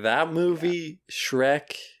was like that movie,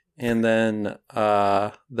 Shrek, and then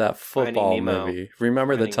that football Nemo. movie.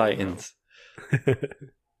 Remember the Finding Nemo. Titans.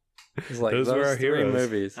 It's like Those were our three heroes.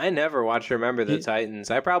 movies. I never watched Remember the You- Titans.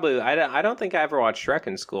 I don't think I ever watched Shrek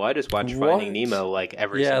in school. I just watched What? Finding Nemo like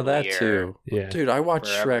every Yeah, single that year. too. Yeah. Dude, I watched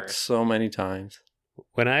Forever. Shrek so many times.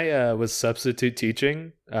 When I was substitute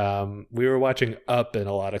teaching, we were watching Up in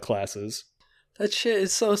a lot of classes. That shit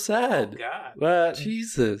is so Oh sad. God. But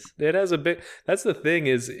Jesus. it has a big. That's the thing,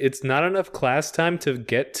 is it's not enough class time to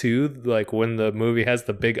get to like when the movie has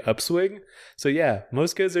the big upswing. So yeah,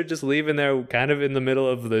 most kids are just leaving there kind of in the middle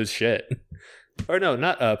of the shit. Or no,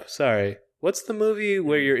 not Up. Sorry, what's the movie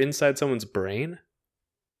where you're inside someone's brain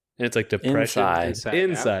and it's like depression?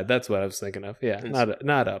 Inside. That's what I was thinking of. Yeah, Inside.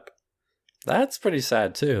 not Up. That's pretty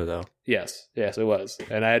sad too, though. Yes, it was,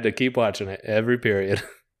 and I had to keep watching it every period.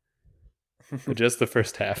 But just the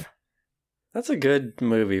first half. That's a good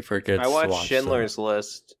movie for kids I to watched watch. Schindler's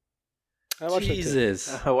List. I watched it too.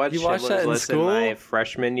 Jesus. I watched You watched Schindler's that in List school? in my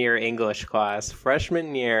freshman year English class.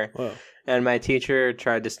 Freshman year. Whoa. And my teacher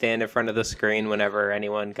tried to stand in front of the screen whenever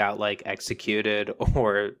anyone got like executed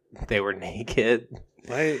or they were naked.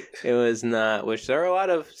 Right. It was not, which there are a lot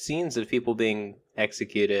of scenes of people being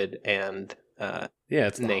executed and Yeah,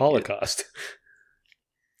 it's the Naked. Holocaust.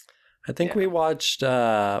 I think Yeah. we watched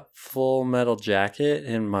Full Metal Jacket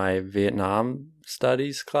in my Vietnam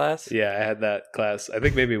studies class. Yeah, I had that class. I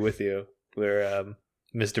think maybe with you, where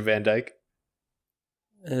Mr. Van Dyke.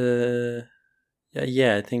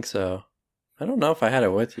 Yeah, I think so. I don't know if I had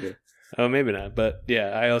it with you. Oh, maybe not. But yeah,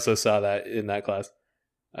 I also saw that in that class.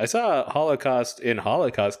 I saw Holocaust in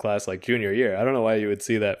Holocaust class like junior year. I don't know why you would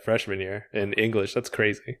see that freshman year in English. That's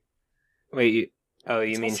crazy. wait, you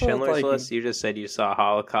It's mean also, Schindler's like- List? You just said you saw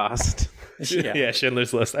Holocaust. Yeah,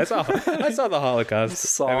 Schindler's List. I saw the Holocaust.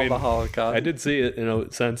 Saw I mean, the Holocaust. I did see it in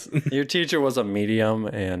a sense. Your teacher was a medium,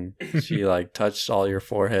 and she like touched all your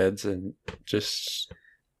foreheads and just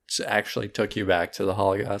actually took you back to the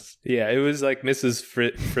Holocaust. Yeah, it was like Mrs.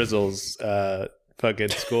 Frizzle's fucking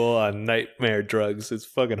school on nightmare drugs. It's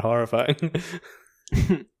fucking horrifying.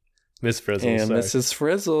 Miss Frizzle. And sorry. Mrs.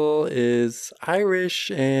 Frizzle is Irish,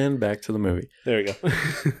 and back to the movie. There we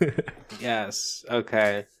go. Yes.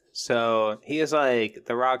 Okay. So he is like,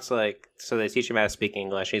 The Rock's like, so they teach him how to speak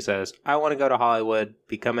English. He says, I want to go to Hollywood,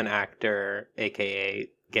 become an actor, aka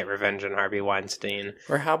get revenge on Harvey Weinstein.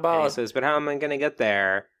 Or how And he about says, but how am I going to get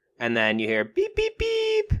there? And then you hear beep, beep,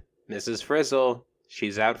 beep. Mrs. Frizzle.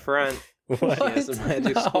 She's out front. What? She has a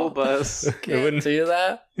magic No. school bus. It wouldn't- do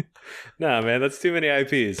that? Nah, man, that's too many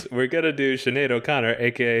IPs. We're gonna do Sinead O'Connor,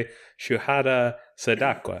 aka Shuhada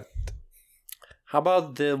Sadaqua. How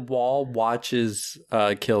about the wall watches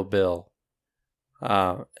Kill Bill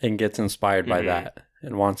and gets inspired by Mhm. that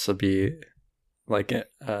and wants to be like an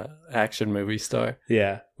action movie star?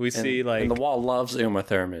 Yeah, we And, see like and the wall loves Uma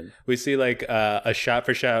Thurman. we see like a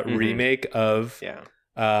shot-for-shot Mhm. remake of Yeah.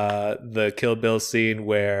 the Kill Bill scene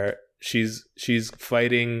where she's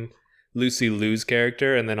fighting Lucy Liu's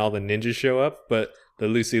character, and then all the ninjas show up, but the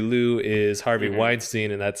Lucy Liu is Harvey Mhm.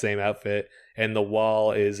 Weinstein in that same outfit, and the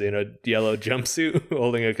wall is in a yellow jumpsuit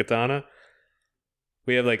holding a katana.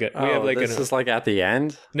 We have like This is like at the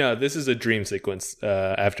end. no, this is a dream sequence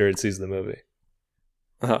after it sees the movie.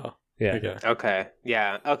 Oh, Yeah. okay. Okay.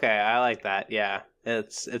 Yeah. Okay. I like that. Yeah.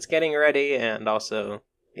 It's getting ready, and also,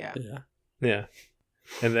 yeah. Yeah.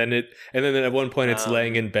 And then at one point it's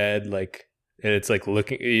laying in bed, like, and it's like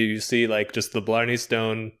looking, you see like just the Blarney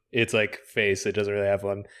Stone, it's like face, it doesn't really have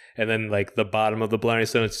one. And then like the bottom of the Blarney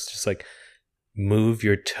Stone, it's just like, move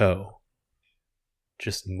your toe.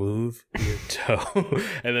 Just move your toe.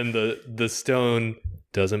 And then the stone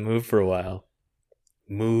doesn't move for a while.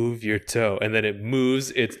 Move your toe. And then it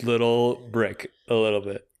moves its little brick a little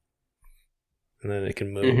bit. And then it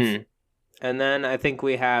can move. Mm-hmm. And then I think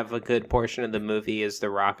we have a good portion of the movie is The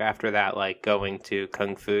Rock after that, like going to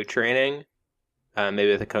kung fu training,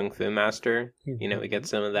 maybe with a kung fu master. You know, we get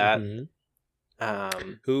some of that.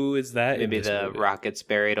 Mm-hmm. Who is that? Maybe the movie? Rock gets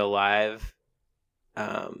buried alive.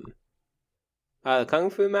 The kung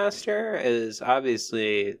fu master is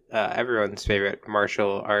obviously everyone's favorite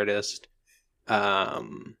martial artist.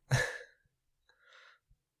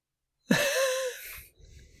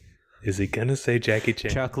 Is he gonna say Jackie Chan?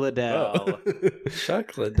 Chuck Liddell. Oh.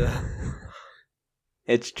 Chuck Liddell.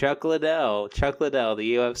 It's Chuck Liddell. Chuck Liddell,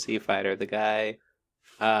 the UFC fighter, the guy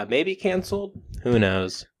maybe canceled. Who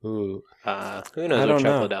knows? Ooh. Who knows what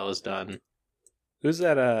Chuck Liddell has done? Who's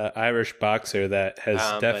that Irish boxer that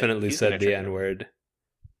has definitely said the N-word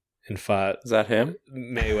and fought? Is that him?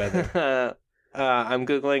 Mayweather. I'm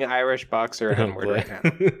Googling Irish boxer N-word right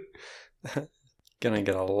now. Gonna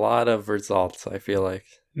get a lot of results, I feel like.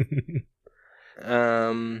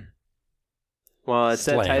 Well, it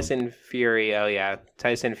said Tyson Fury. Oh yeah,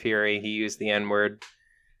 Tyson Fury. He used the N-word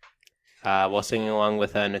while singing along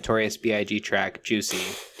with a Notorious B.I.G. track,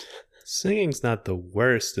 "Juicy." Singing's not the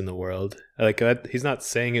worst in the world. Like he's not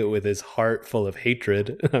saying it with his heart full of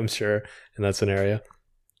hatred. I'm sure in that scenario.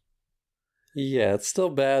 Yeah, it's still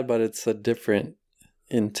bad, but it's a different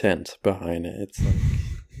intent behind it. It's like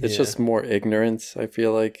it's just more ignorance. I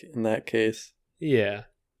feel like in that case. Yeah.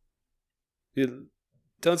 You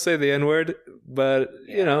don't say the N-word, but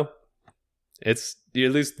you know, it's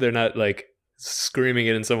at least they're not like screaming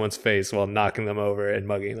it in someone's face while knocking them over and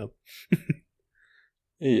mugging them.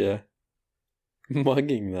 Yeah.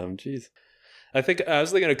 Mugging them, jeez. I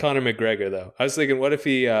was thinking of Conor McGregor though. I was thinking, what if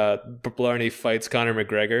he Blarney fights Conor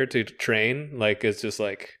McGregor to train? Like it's just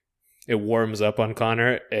like it warms up on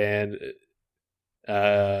Conor, and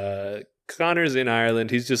Conor's in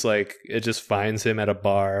Ireland. He's just like, it just finds him at a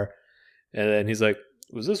bar, and then he's like,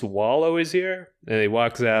 "Was this Wall always here?" And he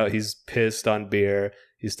walks out. He's pissed on beer.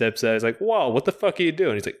 He steps out. He's like, "Wall, what the fuck are you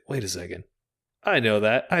doing?" He's like, "Wait a second. I know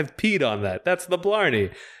that. I've peed on that. That's the Blarney."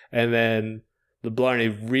 And then the Blarney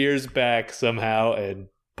rears back somehow and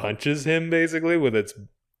punches him basically with its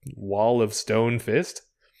wall of stone fist,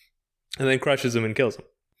 and then crushes him and kills him.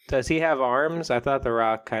 Does he have arms? I thought The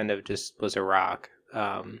Rock kind of just was a rock.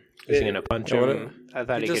 Is he going to punch him? I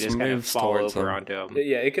thought he could just kind of fall over onto him.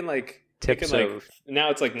 Yeah, it can like... now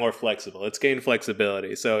it's like more flexible. It's gained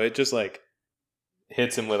flexibility, so it just like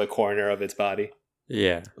hits him with a corner of its body.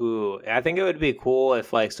 Yeah. Ooh, I think it would be cool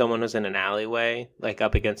if like someone was in an alleyway, like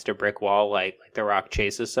up against a brick wall, like The Rock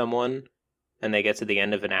chases someone, and they get to the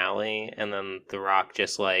end of an alley, and then The Rock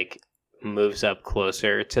just like moves up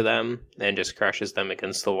closer to them and just crushes them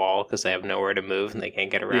against the wall because they have nowhere to move and they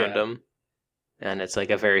can't get around them. And it's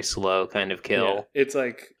like a very slow kind of kill. Yeah. It's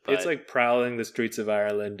like prowling the streets of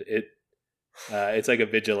Ireland. It's like a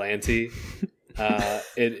vigilante.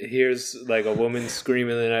 It hears like a woman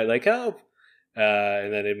screaming in the night, like "help!"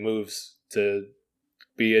 And then it moves to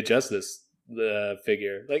be a justice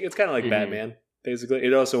figure. Like it's kind of like Batman, basically.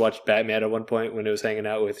 It also watched Batman at one point when it was hanging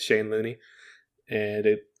out with Shane Looney, and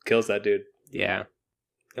it kills that dude. Yeah,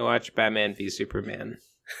 I watched Batman v Superman,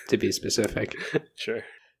 to be specific. Sure.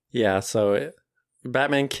 Yeah, so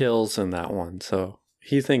Batman kills in that one, so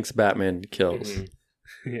he thinks Batman kills.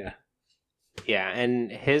 Yeah. Yeah,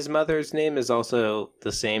 and his mother's name is also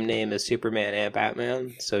the same name as Superman and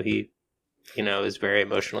Batman, so he, is very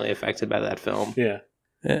emotionally affected by that film. Yeah.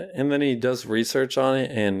 And then he does research on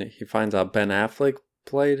it, and he finds out Ben Affleck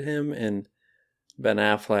played him, and Ben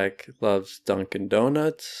Affleck loves Dunkin'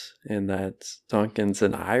 Donuts, and that Dunkin's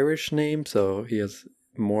an Irish name, so he has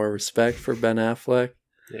more respect for Ben Affleck.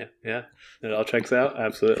 Yeah. It all checks out,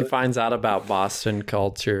 absolutely. He finds out about Boston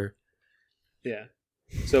culture. Yeah.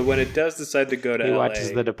 So when it does decide to go to he LA,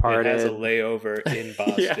 watches The Departed. It has a layover in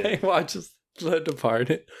Boston. Yeah, he watches The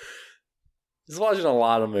Departed. He's watching a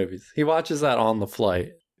lot of movies. He watches that on the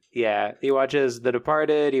flight. Yeah, he watches The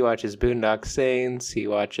Departed, he watches Boondock Saints, he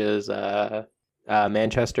watches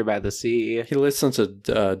Manchester by the Sea. He listens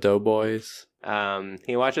to Doughboys.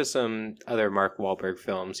 He watches some other Mark Wahlberg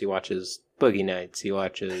films. He watches Boogie Nights. He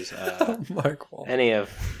watches Mark Wahlberg. any of...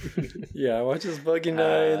 Yeah, watches Boogie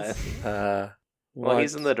Nights. Well,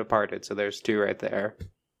 he's in The Departed, so there's 2 right there.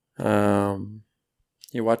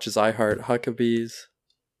 He watches I Heart Huckabees.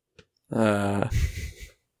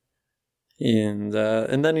 And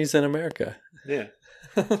then he's in America. Yeah.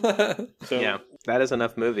 So Yeah, that is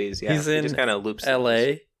enough movies. Yeah, He's he in just kind of loops those.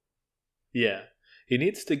 L.A. yeah, he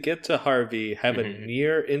needs to get to Harvey, have a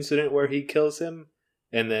near incident where he kills him,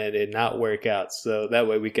 and then it not work out. So that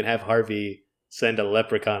way we can have Harvey send a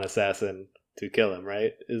leprechaun assassin to kill him.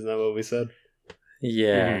 Right? Isn't that what we said?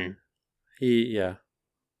 Yeah. Mhm.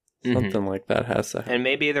 Something like that has to happen. And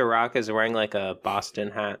maybe The Rock is wearing like a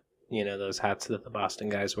Boston hat. You know, those hats that the Boston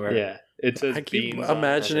guys wear. Yeah, it says I keep beans. on it.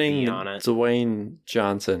 imagining Has a bee on it. Dwayne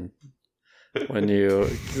Johnson when you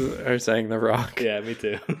are saying The Rock. Yeah, me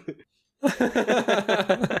too.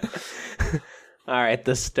 All right,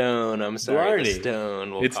 the Stone. I'm sorry, Blarney. the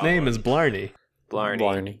Stone. We'll Its call name him. is Blarney.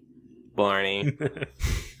 Blarney. Blarney.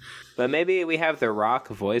 But maybe we have The Rock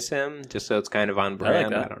voice him, just so it's kind of on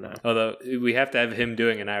brand. that. I don't know. Although we have to have him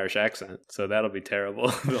doing an Irish accent, so that'll be terrible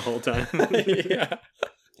the whole time. Yeah.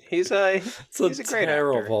 He's a It's a great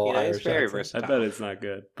terrible actor. You know, he's Irish very accent. I versatile. bet it's not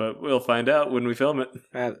good, but we'll find out when we film it.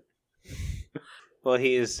 Well,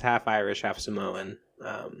 he's half Irish, half Samoan.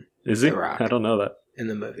 Is he? The Rock. I don't know that. In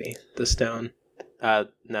the movie, The Stone. No,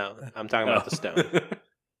 I'm talking about The Stone,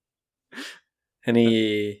 And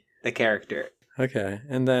he... the character. Okay.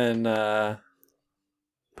 And then... But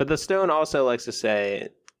The Stone also likes to say,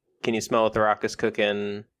 "Can you smell what The Rock is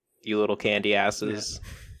cooking, you little candy asses?"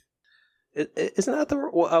 Isn't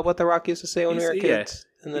that what The Rock used to say when we were kids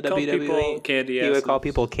in the He called people WWE? candy He asses. would call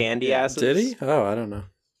people candy Yeah. asses. Did he? Oh, I don't know.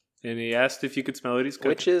 And he asked if you could smell what he's cooking.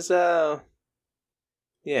 Which is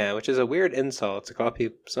which is a weird insult to call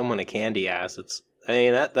someone a candy ass. I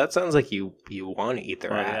mean that sounds like you want to eat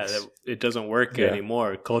their ass. It doesn't work Yeah.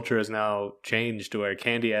 anymore. Culture has now changed to where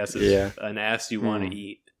candy ass is an ass you want to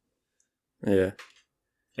eat, Yeah.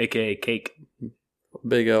 aka cake.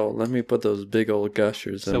 Big old... Let me put those big old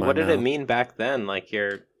gushers in So my what did it mouth. mean back then? Like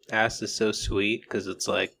your ass is so sweet because it's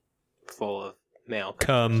like full of male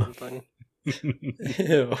cum. Or something?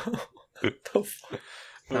 Ew. What the fuck?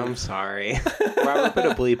 I'm sorry, Robert. Put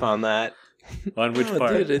a bleep on that. On which Oh,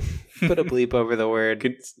 part? dude, Put a bleep over the word,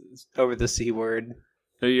 Could- over the C word.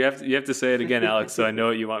 No, you have to say it again, Alex, so I know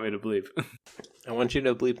what you want me to bleep. I want you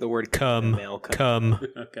to bleep the word Cum. male cum.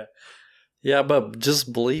 Okay. Yeah, but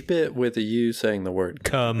just bleep it with you saying the word.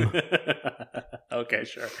 Come. Okay,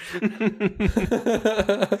 sure.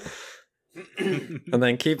 And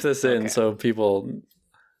then keep this in Okay. so people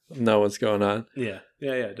know what's going on. Yeah,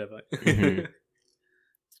 definitely.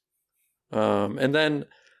 Mhm. And then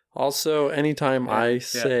also, anytime I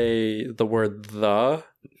say the word the,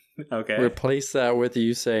 Okay. replace that with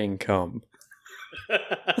you saying come.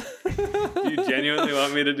 You genuinely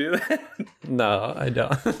want me to do that? No, I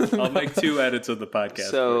don't. I'll make 2 edits of the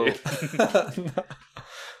podcast. So- for you.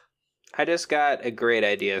 I just got a great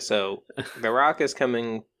idea. So The Rock is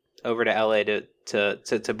coming over to LA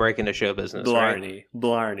to break into show business. Right?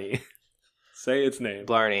 Blarney. Say its name.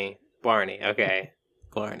 Blarney. Okay.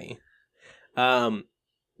 Blarney.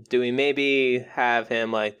 Do we maybe have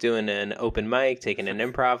him like doing an open mic, taking an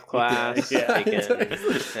improv class, Yeah. taking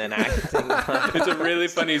an acting class? It's a really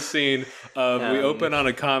funny scene of we Um, open on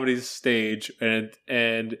a comedy stage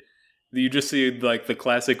and you just see like the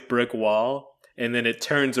classic brick wall and then it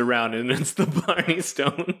turns around and it's the Blarney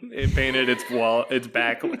Stone. It painted its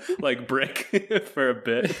back like brick for a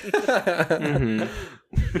bit. Mhm.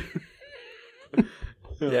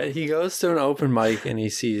 Yeah, he goes to an open mic and he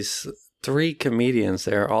sees 3 comedians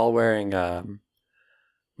there, all wearing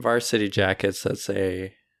varsity jackets that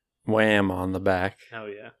say Wham on the back. Oh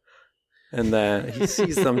yeah. And then he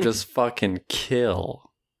sees them just fucking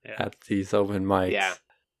kill Yeah. at these open mics. Yeah.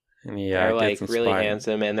 And he They're like gets really inspired.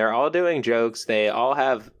 handsome, and they're all doing jokes. They all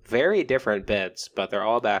have very different bits, but they're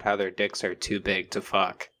all about how their dicks are too big to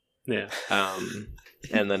fuck. Yeah.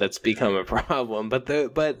 And then it's become a problem. But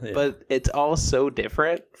it's all so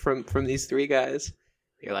different from these 3 guys.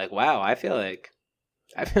 You're like, wow, I feel like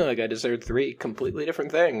I just heard 3 completely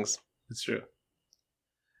different things. It's true.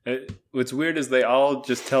 What's weird is they all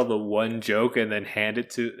just tell the one joke and then hand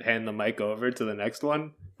the mic over to the next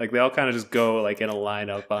one. Like they all kind of just go like in a line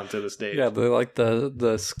up onto the stage. Yeah, they're like the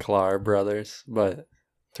Sklar brothers, but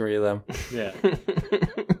 3 of them. Yeah.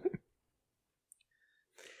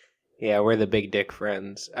 Yeah, we're the big dick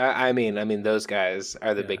friends. I mean, those guys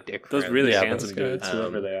are the Yeah. big dick Those friends. really Yeah, handsome those guys. dudes,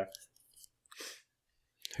 whoever they are.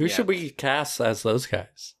 Who Yeah. should we cast as those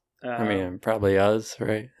guys? I mean, probably us,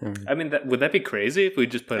 right? Would that be crazy if we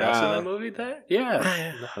just put us in Uh, that movie?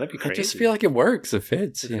 Yeah, no, that'd be crazy. I just feel like it works. It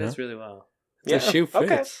fits, it you know? fits really well. The shoe okay.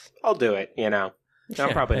 fits. I'll do it, you know. I'm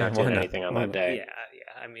probably not why doing anything on Why that not? day. Yeah.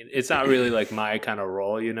 I mean, it's not really like my kind of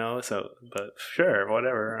role, you know. So, but sure,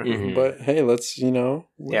 whatever. Mhm. But hey, let's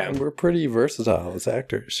Yeah. we're pretty versatile as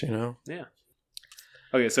actors, Yeah.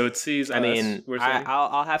 Okay, so it sees. I us, mean, we're saying?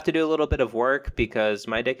 I'll have to do a little bit of work because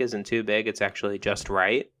my dick isn't too big. It's actually just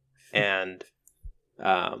right, and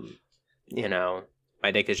you know,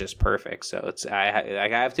 my dick is just perfect. So it's I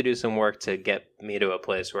have to do some work to get me to a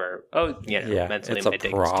place where Yeah. mentally it's my a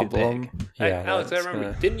dick problem. is too Yeah, Alex, I that's remember.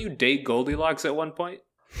 gonna- Didn't you date Goldilocks at one point?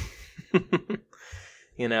 big.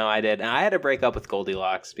 You know, I did. I had to break up with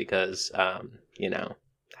Goldilocks because you know,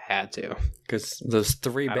 I had to. Because those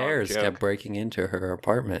three I don't bears joke. kept breaking into her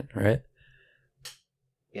apartment, right?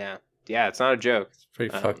 Yeah, it's not a joke. It's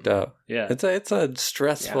pretty Um, fucked up. Yeah. It's a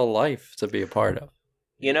stressful life to be a part of.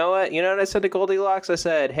 You know what? You know what I said to Goldilocks? I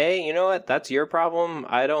said, "Hey, you know what? That's your problem.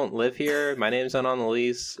 I don't live here. My name's not on the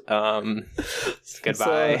lease.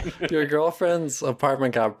 Goodbye." So, your girlfriend's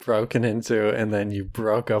apartment got broken into, and then you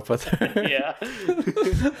broke up with her. Yeah.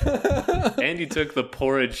 And you took the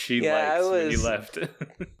porridge she Yeah, likes I when you was- left.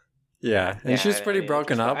 Yeah, and she was Yeah, pretty yeah,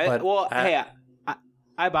 broken just- up. But hey,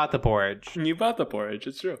 I bought the porridge. You bought the porridge.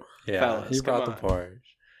 It's true. yeah, fellas, you brought come the on.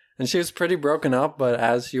 porridge, and she was pretty broken up. But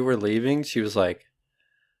as you were leaving, she was like,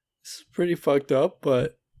 "This is pretty fucked up,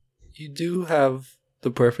 but you do have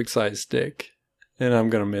the perfect size dick, and I'm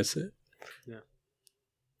gonna miss it."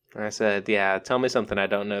 I said, "Yeah, tell me something I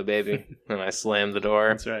don't know, baby." And I slammed the door.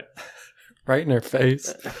 That's right. Right in her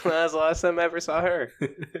face. That was the last time I ever saw her.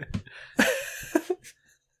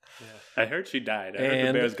 I heard she died. I heard the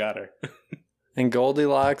And- bears got her. And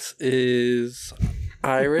Goldilocks is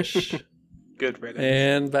Irish. Good riddance.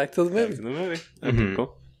 And back to the Back movie. to the movie. Okay, Mhm.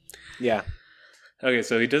 cool. Yeah. Okay,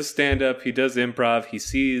 so he does stand up. He does improv. He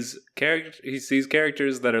sees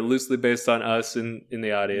characters that are loosely based on us in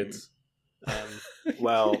the audience.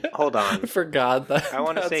 Well, hold I on. forgot that. I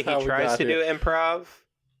want to that's say how he we tries got to here. do improv.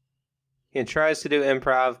 He tries to do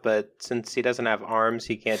improv, but since he doesn't have arms,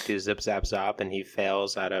 he can't do zip zap zop, and he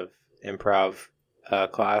fails out of improv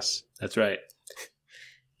class. That's right.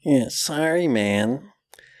 Yeah, sorry, man.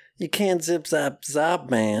 You can't zip zap zop,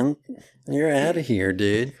 man. You're out of here,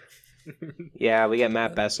 dude. Yeah, we get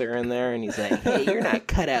Matt Besser in there, and he's like, "Hey, you're not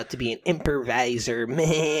cut out to be an improviser,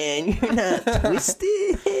 man. You're not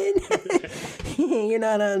twisted. You're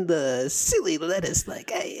not on the silly lettuce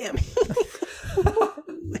like I am."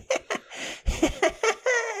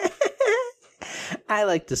 I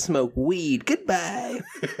like to smoke weed. Goodbye.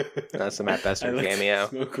 That's the Matt I Besser like to cameo.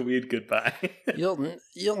 smoke weed goodbye.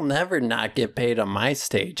 You'll never not get paid on my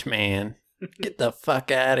stage, man. Get the fuck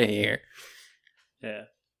out of here. Yeah.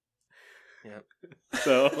 Yep.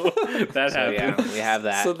 So that So yeah, happened. we have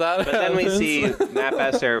that. So that But then we happens. see Matt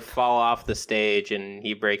Besser fall off the stage, and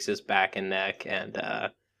he breaks his back and neck, and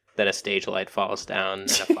then a stage light falls down, and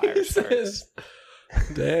a fire starts. Jesus.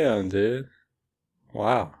 Damn, dude.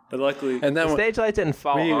 Wow. But luckily, And The then stage light didn't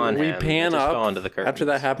fall on we him. pan it just up. fell onto the curtains. After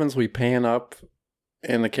that happens, we pan up,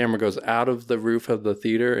 and the camera goes out of the roof of the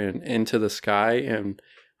theater and into the sky, and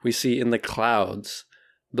we see in the clouds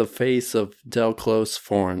the face of Del Close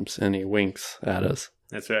forms, and he winks at us.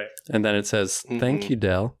 that's right. And then it says, "Thank Mhm. you,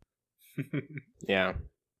 Del." Yeah.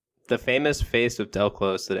 The famous face of Del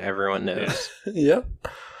Close that everyone knows. Yep.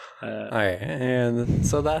 Uh, All right, and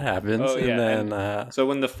so that happens, Oh, yeah, and then so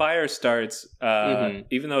when the fire starts, Mhm.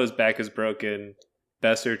 even though his back is broken,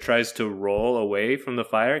 Besser tries to roll away from the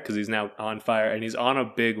fire because he's now on fire, and he's on a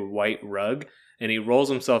big white rug, and he rolls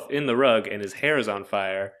himself in the rug, and his hair is on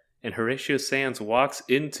fire. And Horatio Sands walks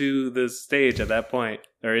into the stage at that point,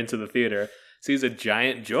 or into the theater, sees a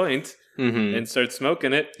giant joint, Mm-hmm. and starts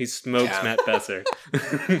smoking it. He smokes Yeah. Matt Besser.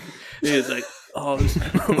 He's like, "Oh, this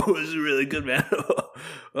is really good, man."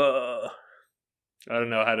 I don't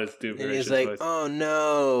know how to do And Horatio's he's like, voice. "Oh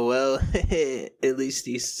no, well, at least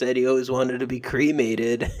he said he always wanted to be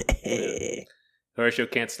cremated." Horatio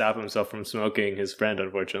can't stop himself from smoking his friend,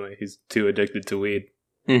 unfortunately. He's too addicted to weed.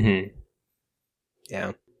 Mm-hmm.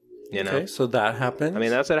 Yeah. You know. okay, so that happens. I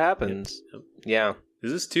mean, that's what happens. Yep. Yeah.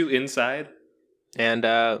 Is this too inside? And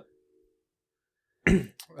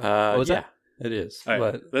was yeah, that? it is. All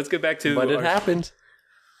right, But let's get back to it our- happened.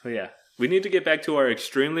 Oh, yeah. We need to get back to our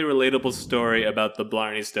extremely relatable story about the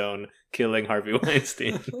Blarney Stone killing Harvey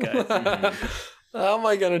Weinstein, guys. How am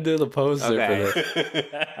I gonna do the poster Okay. for this?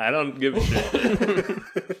 I don't give a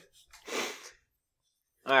shit.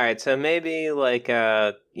 all right, so maybe like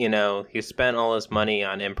you know, he spent all his money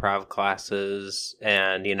on improv classes,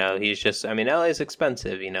 and you know, he's just, I mean, LA's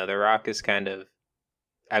expensive. You know, The Rock is kind of,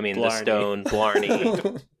 I mean, the Blarney. Stone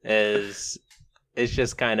Blarney is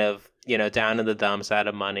just kind of, you know, down in the dumps, out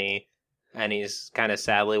of money. and he's kind of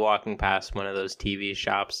sadly walking past one of those TV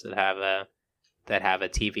shops that have a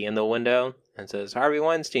TV in the window, and says, "Harvey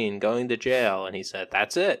Weinstein going to jail." And he said,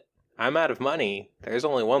 "That's it. I'm out of money. There's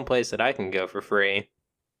only one place that I can go for free,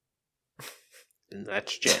 and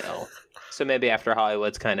that's jail." So maybe after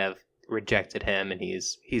Hollywood's kind of rejected him, and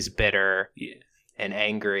he's bitter and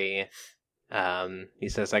angry. He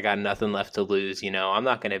says, "I got nothing left to lose. I'm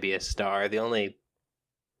not going to be a star.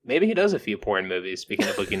 Maybe he does a few porn movies. Speaking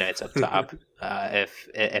of Boogie Nights up top,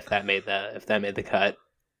 if that made the cut,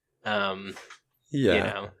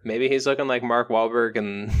 maybe he's looking like Mark Wahlberg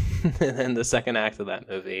in the second act of that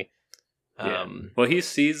movie." Well, he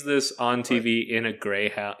sees this on TV in a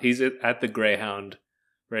Greyhound. He's at the Greyhound,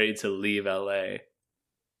 ready to leave LA.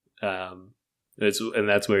 And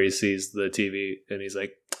that's where he sees the TV, and he's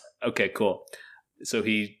like, "Okay, cool." So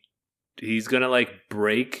he's gonna like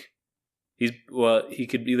break. He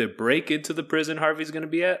could either break into the prison Harvey's gonna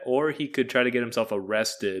be at, or he could try to get himself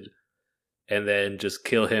arrested, and then just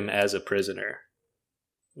kill him as a prisoner.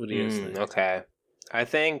 What do you guys think? Okay, I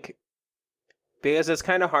think because it's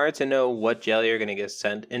kind of hard to know what jail you're gonna get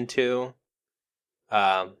sent into.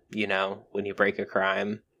 When you break a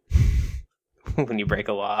crime, when you break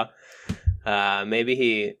a law. Maybe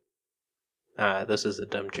he. This is a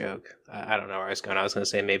dumb joke. I don't know where I was going. I was going to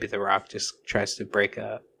say maybe The Rock just tries to break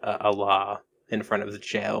a law in front of the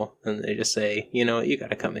jail, and they just say, "You know what? You got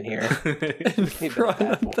to come in here." In front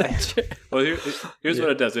of the jail. Well, here's what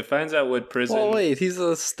it does. It finds out what prison. Well, wait, he's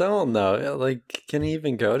a stone though. Like, can he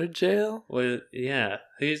even go to jail? Well, yeah,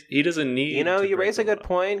 he doesn't need. You raise a good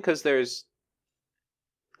point because there's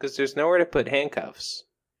nowhere to put handcuffs.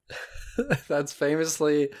 That's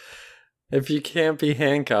famously, if you can't be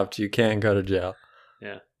handcuffed, you can't go to jail.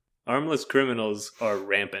 Yeah. Armless criminals are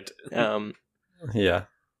rampant. Yeah.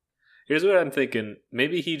 Here's what I'm thinking.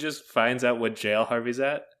 Maybe he just finds out what jail Harvey's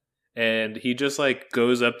at, and he just like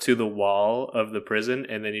goes up to the wall of the prison,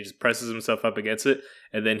 and then he just presses himself up against it,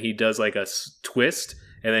 and then he does like a twist,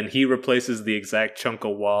 and then he replaces the exact chunk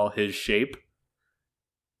of wall his shape,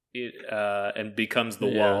 and becomes the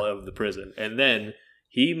wall of the prison. And then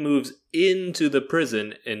he moves into the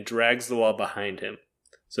prison and drags the wall behind him.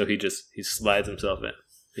 So he slides himself in.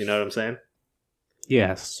 You know what I'm saying?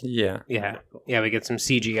 Yes. Yeah. Yeah. Yeah, we get some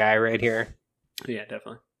CGI right here. Yeah,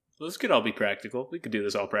 definitely. Well, this could all be practical. We could do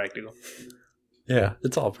this all practical. Yeah,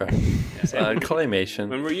 it's all practical. Yeah.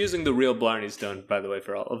 Claymation. And we're using the real Blarney Stone, by the way,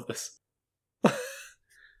 for all of this.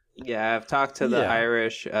 Yeah, I've talked to the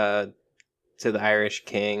Irish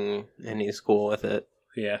king, and he's cool with it.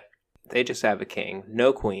 Yeah. They just have a king,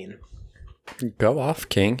 no queen. Go off,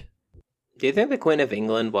 king. Do you think the Queen of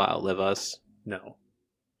England will outlive us? No.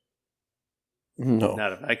 No.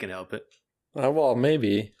 Not if I can help it. Well,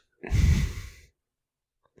 maybe. I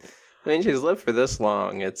mean, she's lived for this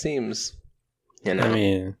long. It seems, I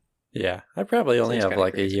mean, yeah. I probably only have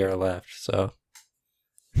like crazy. a year left, so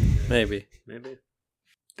maybe. Maybe.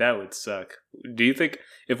 That would suck. Do you think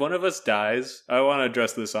if one of us dies, I want to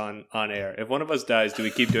address this on air. If one of us dies, do we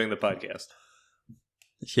keep doing the podcast?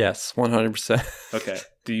 Yes, 100%. Okay.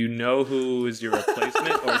 Do you know who is your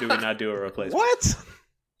replacement, or do we not do a replacement? What?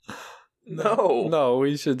 No. No,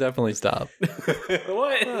 we should definitely stop.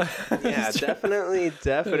 What? Yeah, definitely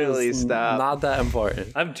It's stop. Not that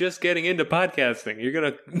important. I'm just getting into podcasting. You're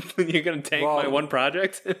gonna tank my one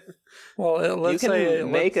project? Well, let's you can say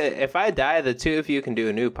make if I die, the two of you can do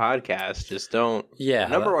a new podcast. Just don't. Yeah.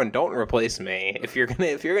 Number one, don't replace me. If you're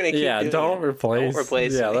gonna keep don't replace. me.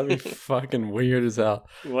 Yeah, that'd be fucking weird as hell.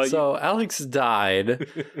 Well, so Alex died.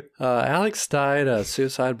 Alex died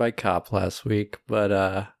suicide by cop last week,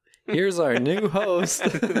 but here's our new host.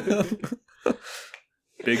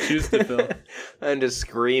 Big shoes to fill. I'm just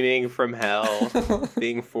screaming from hell,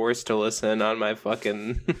 being forced to listen on my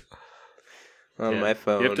fucking my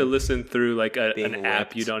phone. You have to listen through like an app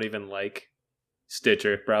whipped. you don't even like.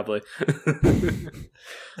 Stitcher, probably.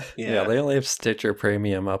 Yeah, they only have Stitcher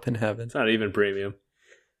Premium up in heaven. It's not even premium.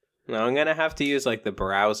 No, I'm gonna have to use like the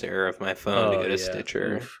browser of my phone to go to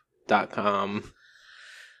Stitcher.com.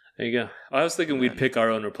 There you go. I was thinking we'd pick our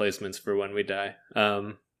own replacements for when we die.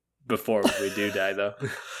 Before we do die, though.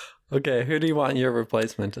 Okay, who do you want your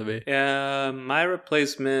replacement to be? My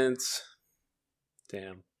replacements.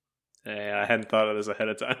 Damn. I hadn't thought of this ahead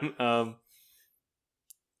of time.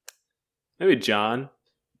 Maybe John.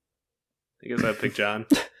 I guess I'd pick John.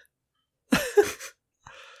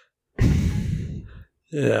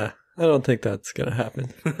 Yeah, I don't think that's gonna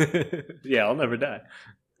happen. Yeah, I'll never die.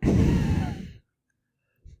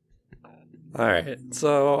 All right,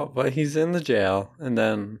 so but he's in the jail, and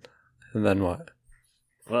then what?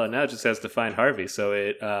 Well, now it just has to find Harvey. So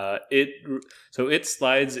it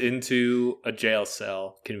slides into a jail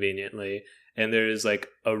cell conveniently, and there's like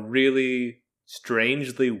a really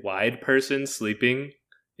strangely wide person sleeping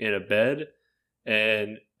in a bed,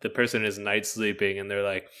 and the person is night sleeping, and they're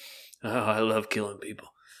like, "Oh, I love killing people.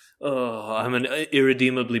 Oh, I'm an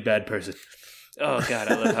irredeemably bad person. Oh God,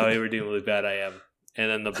 I love how irredeemably bad I am." And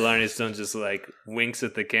then the Blarney Stone just like winks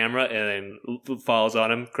at the camera and then falls on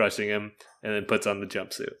him, crushing him, and then puts on the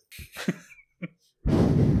jumpsuit.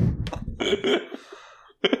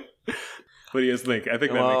 What do you guys think? I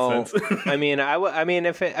think that makes sense. I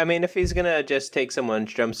mean, if he's gonna just take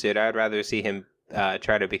someone's jumpsuit, I'd rather see him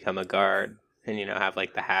try to become a guard and have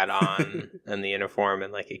like the hat on and the uniform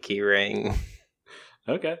and like a key ring.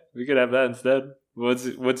 Okay, we could have that instead.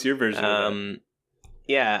 What's your version of that?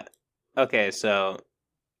 Yeah. Okay, so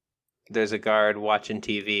there's a guard watching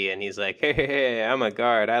TV, and he's like, "Hey, I'm a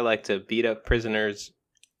guard. I like to beat up prisoners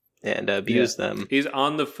and abuse them." He's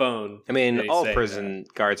on the phone. I mean, all prison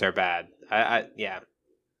guards are bad. Yeah.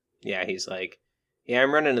 He's like, "Yeah,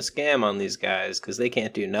 I'm running a scam on these guys because they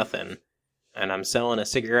can't do nothing, and I'm selling one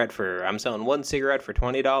cigarette for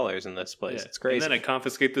 $20 in this place. It's crazy." And then I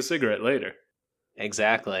confiscate the cigarette later.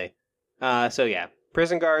 Exactly. So yeah,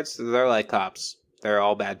 prison guards, they're like cops. They're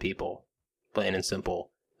all bad people, plain and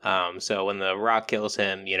simple. So when the Rock kills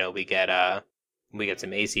him, we get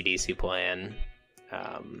some AC/DC playing.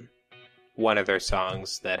 One of their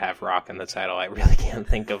songs that have rock in the title, I really can't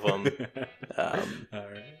think of them. All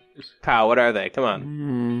right. Kyle, what are they? Come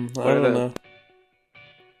on. I don't know.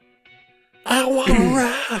 I want to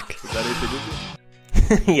rock. Is that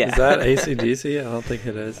AC/DC? Yeah. Is that AC/DC? I don't think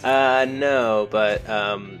it is. No, but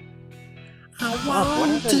I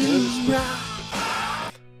want to rock.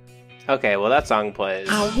 Okay, well that song plays.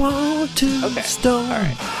 I want to stone. All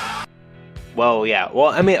right. Well, yeah. Well,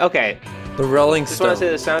 I mean, okay. The Rolling Just want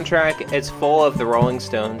Stones. to say the soundtrack. It's full of the Rolling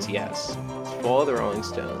Stones. Yes, it's full of the Rolling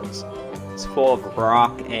Stones. It's full of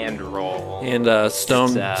rock and roll. And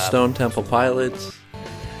Stone Temple Pilots.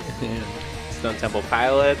 Yeah. Stone Temple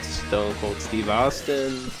Pilots, Stone Cold Steve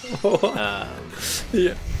Austin.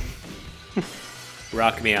 Yeah.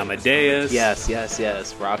 Rock Me Amadeus. Yes.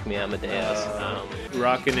 Rock Me Amadeus.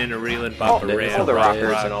 Rockin' and a Reelin' Papa all Ran. the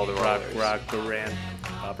rockers and all the rollers. Rock the Ran.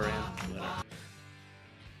 Papa Ran. Whatever.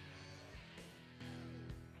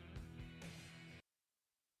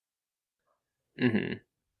 Mm-hmm.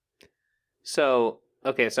 So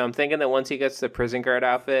I'm thinking that once he gets the prison guard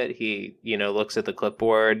outfit, he, looks at the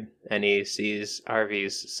clipboard and he sees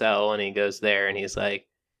Harvey's cell and he goes there and he's like,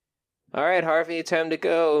 "All right, Harvey, time to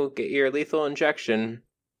go get your lethal injection."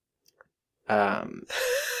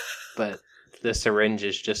 But the syringe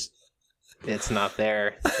is just, it's not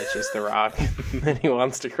there. It's just the Rock and he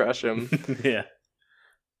wants to crush him. Yeah.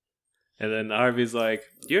 And then Harvey's like,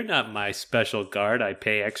 "You're not my special guard. I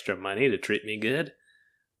pay extra money to treat me good.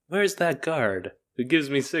 Where's that guard who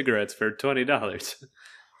gives me cigarettes for $20?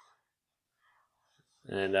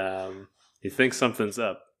 And he thinks something's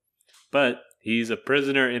up. But he's a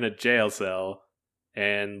prisoner in a jail cell,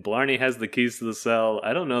 and Blarney has the keys to the cell.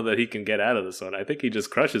 I don't know that he can get out of this one. I think he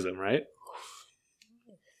just crushes him, right?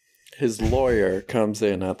 His lawyer comes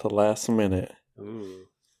in at the last minute. Ooh.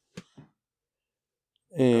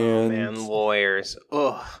 And Oh, man, lawyers.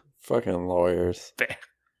 Ugh. fucking lawyers.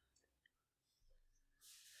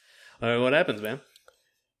 All right, what happens, man?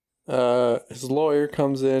 His lawyer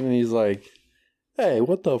comes in and he's like, "Hey,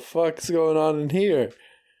 what the fuck's going on in here?"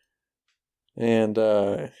 And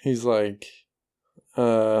he's like,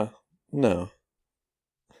 no.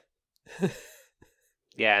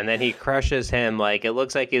 Yeah, and then he crushes him. Like, it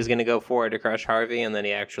looks like he's going to go forward to crush Harvey, and then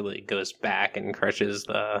he actually goes back and crushes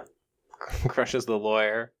the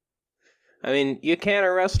lawyer. I mean, you can't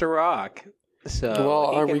arrest a Rock. So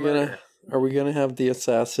Well, he can are we gonna have the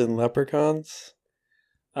assassin leprechauns?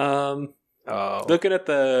 Oh. Looking at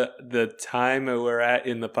the time we're at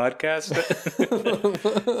in the podcast,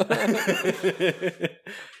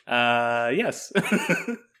 yes.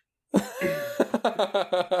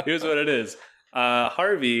 Here's what it is.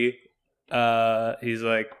 Harvey, he's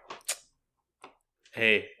like,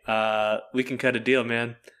 "Hey, we can cut a deal,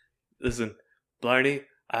 man. Listen, Blarney,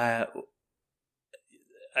 I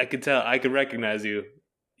could tell, I could recognize you.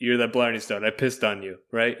 You're that Blarney Stone. I pissed on you,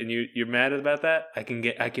 right? And you're mad about that? I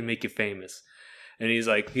can make you famous." And he's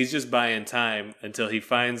like, he's just buying time until he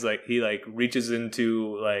finds, like, he like reaches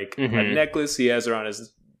into like a necklace. He has her on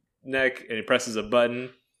his neck, and he presses a button,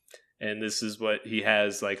 and this is what he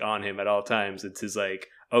has like on him at all times. It's his like,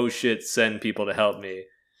 "Oh shit, send people to help me."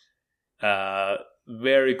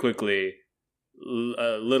 Very quickly,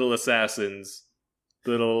 little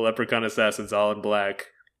leprechaun assassins, all in black,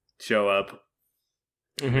 show up.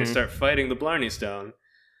 And they Mhm. start fighting the Blarney Stone.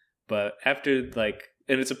 But after, like,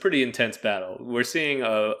 and it's a pretty intense battle. We're seeing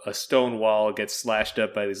a stone wall get slashed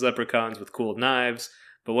up by these leprechauns with cool knives.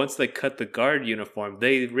 But once they cut the guard uniform,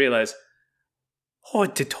 they realize,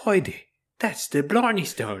 hoity-toity, that's the Blarney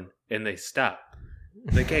Stone. And they stop.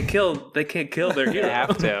 They can't kill their hero. They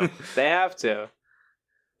have to. They have to.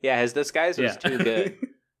 Yeah, his disguise was too good.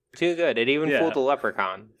 Too good. It even fooled the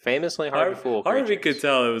leprechaun. Famously hard to fool. Harvey creatures. could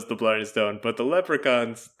tell it was the Blarney Stone, but the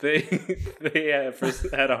leprechauns, they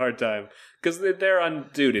had a hard time. Because they're on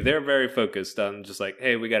duty. They're very focused on just like,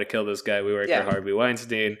 hey, we got to kill this guy. We work for Harvey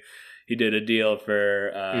Weinstein. He did a deal for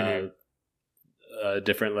a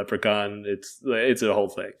different leprechaun. It's a whole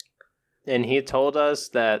thing. And he told us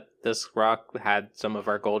that this rock had some of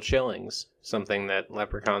our gold shillings, something that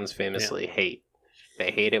leprechauns famously hate.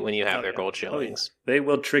 They hate it when you have their gold shillings. They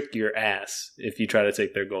will trick your ass if you try to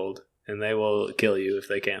take their gold, and they will kill you if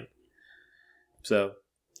they can. So,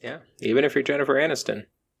 yeah, even if you're Jennifer Aniston.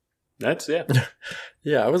 That's,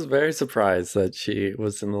 Yeah, I was very surprised that she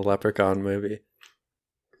was in the Leprechaun movie.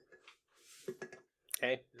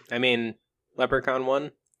 Hey, I mean, Leprechaun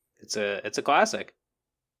 1, it's a classic.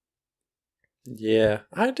 Yeah,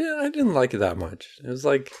 I didn't like it that much. It was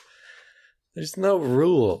like, there's no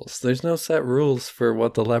rules. There's no set rules for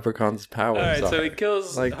what the leprechaun's powers are. All right, so he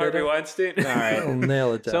kills Harvey Weinstein. All right. I'll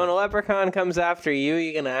nail it down. So when a leprechaun comes after you,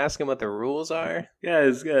 you're going to ask him what the rules are?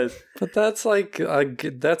 Yes. But that's like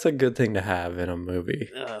that's a good thing to have in a movie.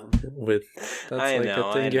 That's I like know,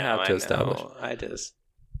 a thing you have to establish. I just...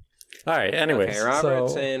 All right, anyways. Okay,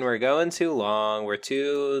 Robertson, we're going too long. We're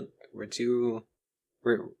too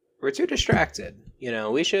distracted. You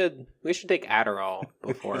know, we should take Adderall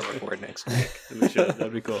before we record next week. We should.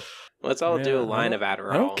 That'd be cool. Let's all do a line of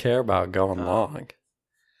Adderall. I don't care about going long.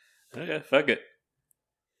 Okay, fuck it.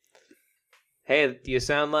 Hey, you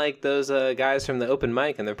sound like those guys from the open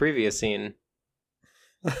mic in the previous scene.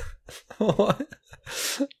 What?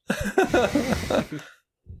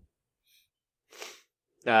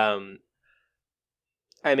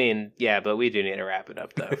 I mean, yeah, but we do need to wrap it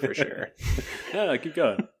up, though, for sure. No, keep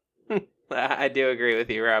going. I do agree with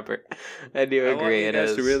you, Robert. I do I want agree. you It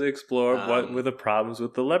guys is to really explore what were the problems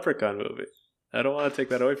with the Leprechaun movie. I don't want to take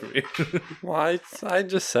that away from you. Well, I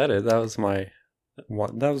just said it. That was my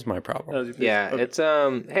problem. Yeah, Okay. it's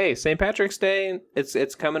hey, St. Patrick's Day,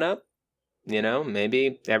 it's coming up. You know,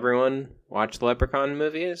 maybe everyone watch the Leprechaun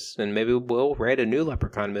movies, and maybe we'll write a new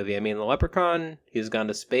Leprechaun movie. I mean, the Leprechaun, he's gone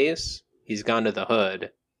to space, he's gone to the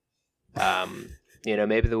hood. You know,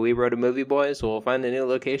 maybe the We Wrote a Movie boys will find a new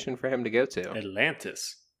location for him to go to.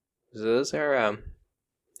 Atlantis. So those are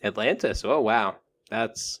Atlantis. Oh wow,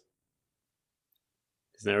 He's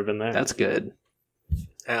never been there. that's good.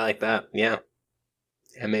 I like that. Yeah,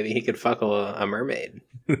 and maybe he could fuck a mermaid.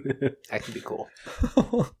 That could be cool.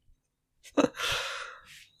 All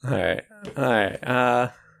right.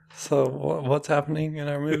 So what's happening in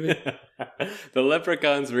our movie? The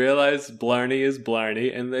leprechauns realize Blarney is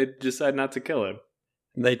Blarney, and they decide not to kill him.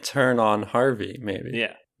 They turn on Harvey. Maybe.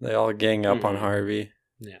 Yeah. They all gang up on Mhm. Harvey.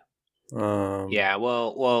 Yeah. Yeah,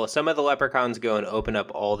 well, some of the leprechauns go and open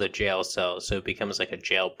up all the jail cells, so it becomes like a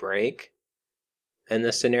jailbreak. In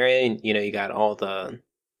this scenario, you know, you got all the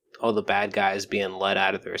bad guys being let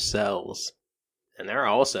out of their cells, and they're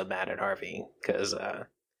also mad at Harvey because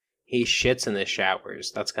he shits in the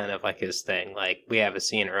showers. That's kind of like his thing. Like we have a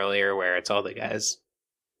scene earlier where it's all the guys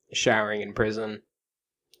showering in prison.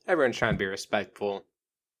 Everyone's trying to be respectful,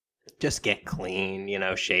 just get clean, you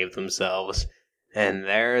know, shave themselves. And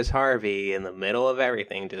there's Harvey in the middle of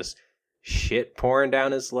everything, just shit pouring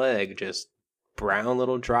down his leg, just brown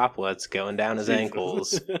little droplets going down his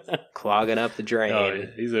ankles, clogging up the drain. Oh, yeah.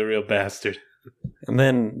 He's a real bastard. And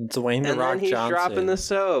then Dwayne the And Rock then he's Johnson. dropping the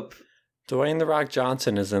soap. Dwayne the Rock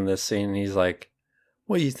Johnson is in this scene. And he's like,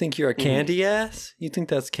 "What, you think you're a candy ass? You think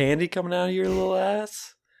that's candy coming out of your little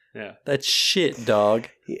ass? Yeah. That's shit, dog."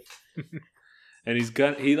 And he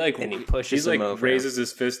pushes him over. raises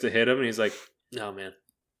his fist to hit him, and he's like, "No, man,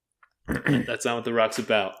 that's not what the rock's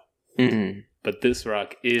about. Mm-mm. But this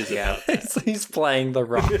rock is Yeah. about that." He's playing the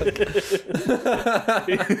rock.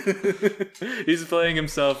 He's playing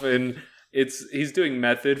himself, and he's doing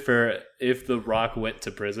method for if the rock went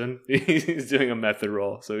to prison. He's doing a method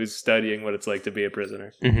role, so he's studying what it's like to be a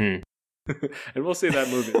prisoner. Mm-hmm. And we'll see that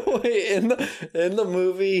movie. Wait, in the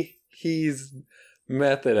movie, he's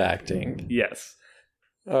method acting. Yes.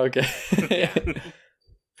 Okay.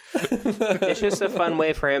 It's just a fun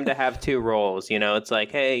way for him to have two roles. You know, it's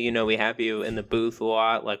like, hey, you know, we have you in the booth a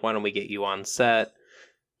lot. Like, why don't we get you on set?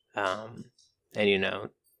 And, you know,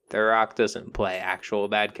 The Rock doesn't play actual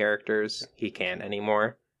bad characters. He can't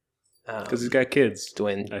anymore. Because he's got kids.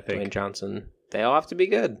 Dwayne I think. Dwayne Johnson. They all have to be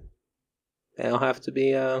good. They all have to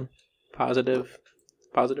be positive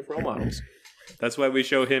role models. That's why we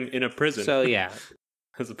show him in a prison. So yeah,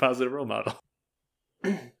 as a positive role model.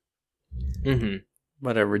 mm-hmm.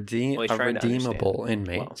 But a Well, he's trying to redeemable understand.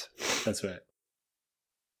 inmate. Well. That's right.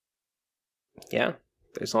 Yeah,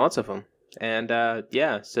 there's lots of them, and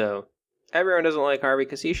so everyone doesn't like Harvey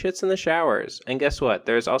because he shits in the showers. And guess what?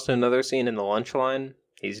 There's also another scene in the lunch line.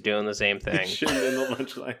 He's doing the same thing. Shitting in the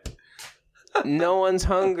lunch line. No one's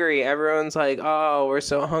hungry. Everyone's like, "Oh, we're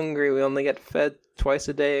so hungry. We only get fed twice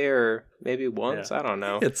a day, or maybe once. Yeah. I don't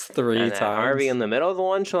know." It's 3 And times. then Harvey in the middle of the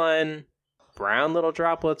lunch line, brown little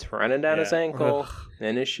droplets running down his Yeah. ankle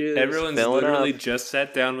and his shoes. Everyone's filling literally up. just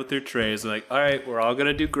sat down with their trays and like, all right, we're all going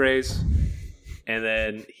to do grace. And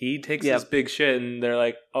then he takes this big shit and they're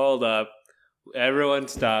like, hold up. Everyone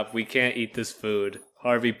stop. We can't eat this food.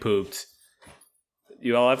 Harvey pooped.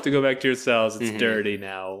 You all have to go back to your cells. It's dirty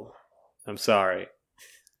now. I'm sorry.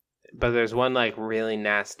 But there's one like really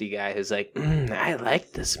nasty guy who's like, I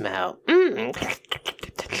like the smell.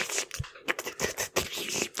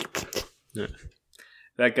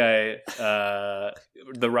 That guy,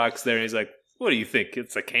 The Rock's there and he's like, what do you think?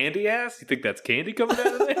 It's a candy ass? You think that's candy coming out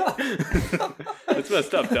of there? It's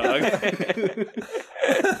messed up, dog.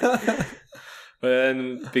 But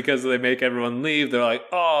then because they make everyone leave, they're like,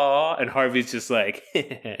 "Aw," and Harvey's just like,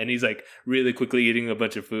 and he's like really quickly eating a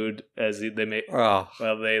bunch of food as they make Oh,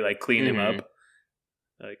 while they like clean him up.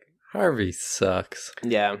 Like, Harvey sucks.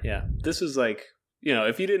 Yeah. yeah, this is like, you know,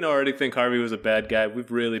 if you didn't already think Harvey was a bad guy, we've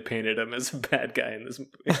really painted him as a bad guy in this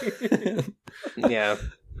movie. Yeah.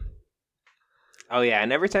 Oh yeah,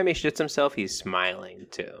 and every time he shits himself, he's smiling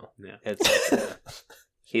too. Yeah. It's like,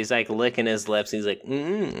 he's like licking his lips. He's like,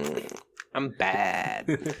 I'm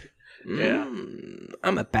bad. Yeah.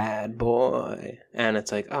 I'm a bad boy. And it's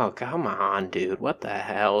like, oh, come on, dude. What the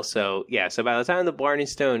hell? So, yeah, so by the time the Blarney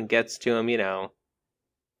Stone gets to him, you know,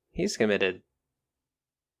 he's committed.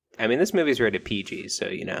 I mean, this movie's rated PG, so,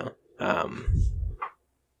 you know.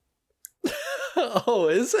 Oh,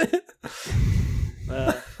 is it?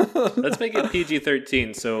 Let's make it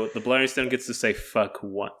PG-13, so the Blarney Stone gets to say fuck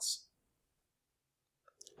once.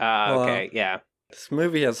 Okay, yeah. This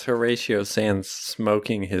movie has Horatio Sands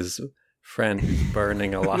smoking his friend who's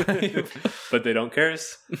burning alive. But they don't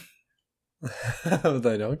curse.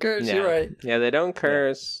 They don't curse, Yeah. you're right. Yeah, they don't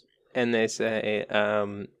curse, and they say,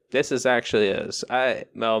 this is actually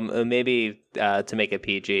maybe to make it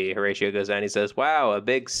PG, Horatio goes down, he says, wow, a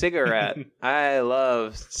big cigarette. I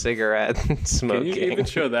love cigarette smoking. Can you even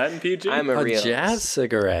show that in PG? I'm a A realist. jazz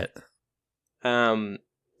cigarette.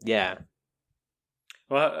 Yeah.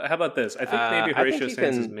 Well, how about this? I think maybe I think Horatio you Sands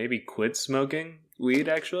can- has maybe quit smoking weed,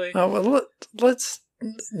 actually. Oh, well, let's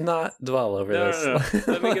not dwell over No. this.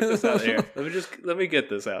 Let me get this out here. Let me get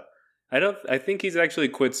this out. I think he's actually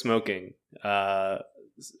quit smoking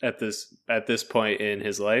at this point in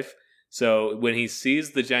his life. So when he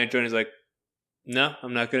sees the giant joint, he's like, no,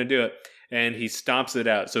 I'm not going to do it. And he stomps it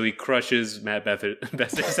out. So he crushes Matt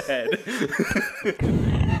Besser's head.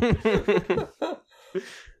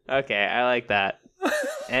 Okay, I like that.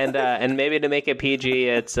 And maybe to make it PG,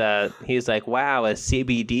 it's he's like, wow, a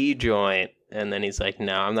CBD joint, and then he's like,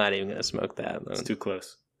 no, I'm not even gonna smoke that, It's too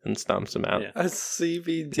close. and stomps him out. Yeah. A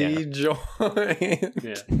CBD joint.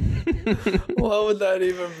 Yeah. What would that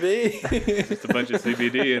even be? Just a bunch of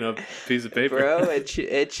CBD in a piece of paper. Bro, it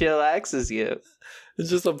chillaxes you. It's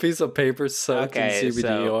just a piece of paper soaked Okay, in CBD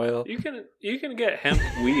so- oil. You can get hemp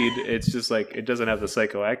weed. It's just like it doesn't have the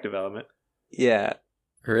psychoactive element. Yeah,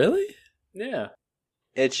 Really? Yeah.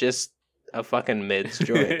 it's just a fucking mids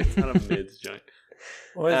joint. It's not a mids joint.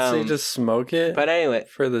 What, so you Um, just smoke it But anyway,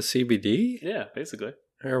 for the CBD? Yeah, basically.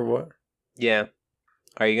 Or what? yeah.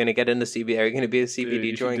 Are you gonna get into CBD? Are you gonna be a CBD you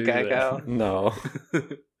should joint do guy, that. Kyle? No.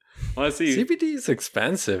 Honestly, CBD is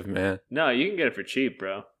expensive, man. no, you can get it for cheap,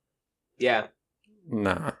 bro. Yeah.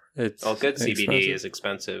 Nah. It's Oh, good CBD expensive. is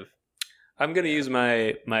expensive. I'm gonna use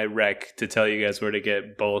my rec to tell you guys where to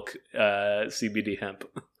get bulk CBD hemp.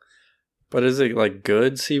 But is it like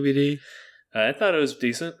good CBD? I thought it was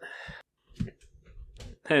decent.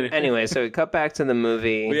 Anyway, so we cut back to the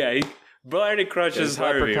movie. yeah, Blarney crushes There's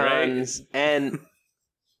Harvey, right? leprechauns, and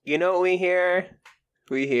you know what we hear?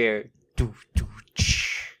 We hear.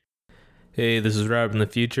 Hey, this is Rob in the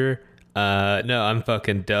future. No, I'm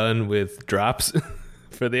fucking done with drops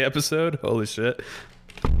for the episode. Holy shit.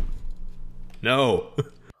 No.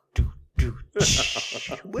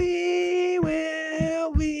 We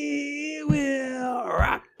will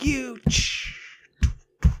rock you.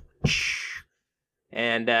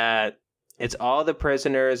 And it's all the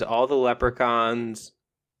prisoners, all the leprechauns,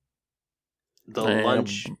 the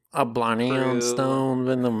lunch, a Blarney crew, on stone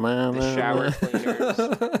in the man. the shower cleaners.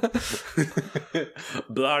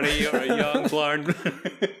 Blarney, you're a young Blarn.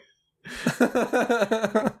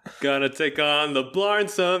 Gonna take on the Blarn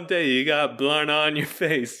someday. You got Blarn on your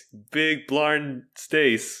face. Big Blarn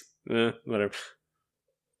Stace. Whatever.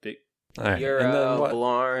 Big. All right. You're and then a what?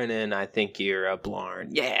 Blarn, and I think you're a Blarn.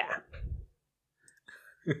 Yeah.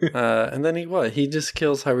 And then he just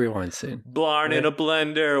kills Harvey Weinstein. Blarn in a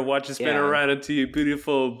blender. Watch it spin Yeah. around into you,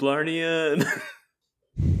 beautiful Blarnian.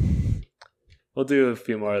 We'll do a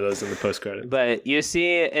few more of those in the post credit. But you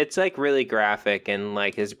see, it's like really graphic, and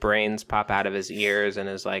like his brains pop out of his ears, and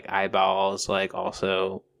his like eyeballs like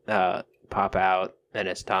also pop out, and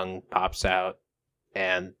his tongue pops out,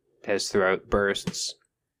 and his throat bursts,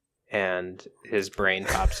 and his brain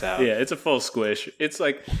pops out. Yeah, it's a full squish. It's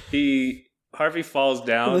like Harvey falls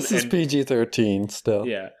down. This is and, PG-13 still.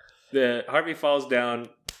 Yeah. Harvey falls down.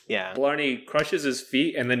 Yeah. Blarney crushes his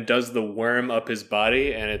feet and then does the worm up his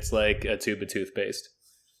body, and it's like a tube of toothpaste.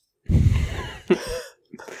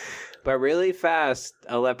 But really fast,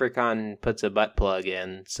 a leprechaun puts a butt plug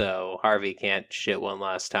in, so Harvey can't shit one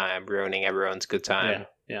last time, ruining everyone's good time.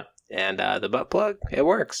 Yeah. And the butt plug, it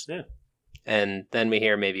works. Yeah. And then we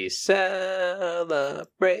hear maybe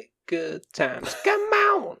celebrate good times. Come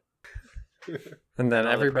on! And then All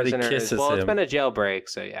the everybody prisoners- kisses Well, it's him. been a jailbreak,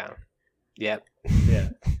 so yeah. Yep. Yeah.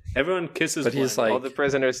 Everyone kisses But he's Blarney. All the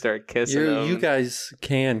prisoners start kissing him. You guys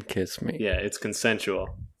can kiss me. Yeah, it's consensual.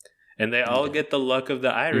 And they all get the luck of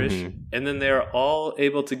the Irish, Mhm. and then they're all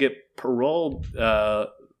able to get parole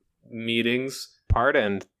meetings.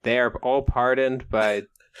 Pardoned. They are all pardoned by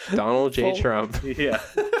Donald J. Full- Trump. Yeah.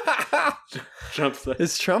 Trump's like,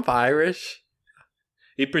 Is Trump Irish?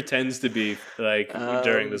 he pretends to be like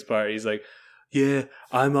during Um, this part. He's like, "Yeah,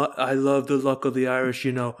 I love the luck of the Irish.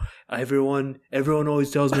 You know, everyone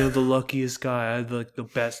always tells me I'm the luckiest guy. I have like the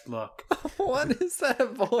best luck." What is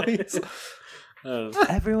that voice?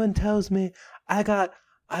 Everyone tells me I got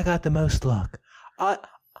the most luck.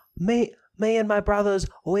 Me and my brothers,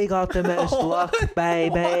 we got the most luck,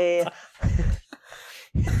 baby.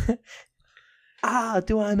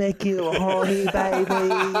 Do I make you horny, baby?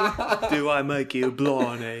 Do I make you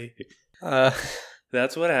Blarney?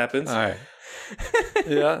 That's what happens. All right.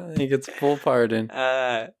 Yeah, he gets full pardon.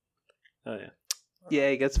 Oh yeah. Yeah,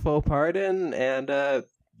 he gets full pardon, and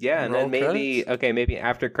yeah, and Roll then maybe credits? maybe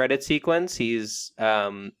after credit sequence, he's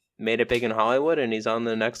made it big in Hollywood, and he's on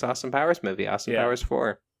the next Austin Powers movie, Austin Yeah. Powers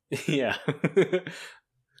 4. Yeah.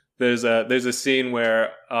 There's a scene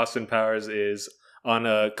where Austin Powers is on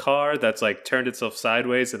a car that's like turned itself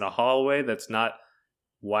sideways in a hallway that's not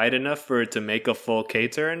wide enough for it to make a full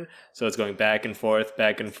K-turn. So it's going back and forth,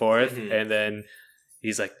 Mhm. and then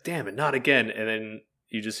he's like, "Damn it, not again!" And then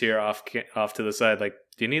you just hear off to the side, like,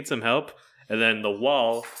 "Do you need some help?" And then the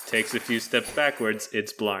wall takes a few steps backwards.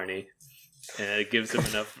 It's Blarney, and it gives him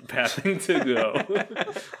enough pathing to go.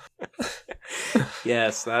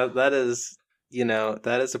 Yes, that is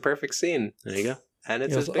that is a perfect scene, There you and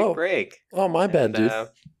it's He his goes, big "Oh, break. Oh, my bad, And, dude.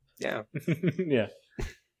 yeah. go. Yeah.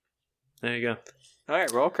 There you go. All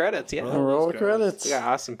right, roll credits. Yeah, Roll those credits. we got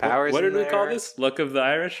Austin Powers. What in did we call there. this? Luck of the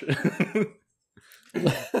Irish?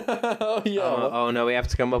 Oh, yeah. Oh no, we have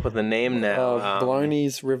to come up with a name now.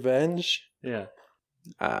 Blarney's Revenge. Yeah.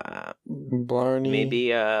 Blarney.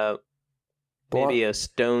 Maybe a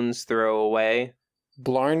stone's throw away.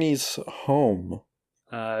 Blarney's Home.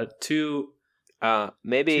 Two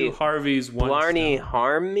Maybe Harveys, one Blarney Stone.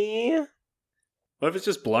 harm me. What if it's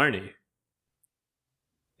just Blarney?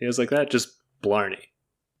 He was like that, just Blarney.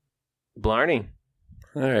 Blarney.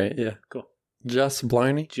 All right, yeah. Cool. Just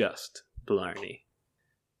Blarney? Just Blarney.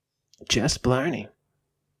 Just Blarney.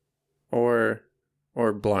 Or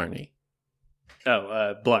Blarney.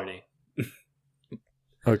 Oh, Blarney.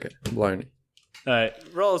 Okay, Blarney. All right,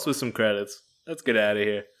 roll us with some credits. Let's get out of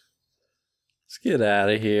here. Let's get out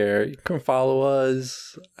of here. You can follow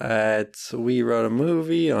us at We Wrote a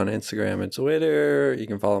Movie on Instagram and Twitter. You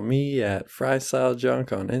can follow me at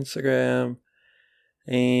FryStyleJunk on Instagram.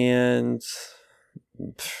 And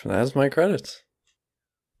that's my credits.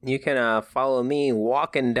 You can follow me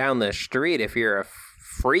walking down the street if you're a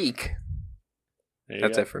freak. There you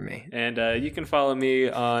That's go. it for me. And you can follow me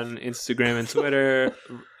on Instagram and Twitter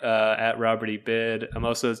at Robert E. Bid.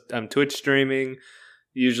 I'm Twitch streaming.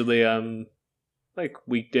 Usually like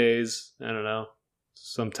weekdays. I don't know.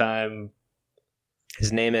 Sometime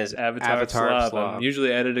His name is Avatar Slob. I'm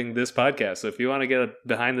usually editing this podcast. So if you want to get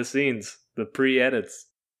behind the scenes, the pre-edits.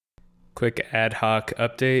 Quick ad hoc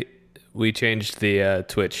update. We changed the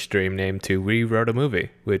Twitch stream name to We Wrote a Movie,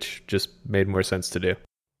 which just made more sense to do.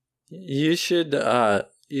 You should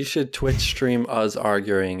You should Twitch stream us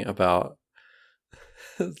arguing about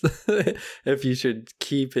if you should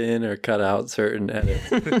keep in or cut out certain edits.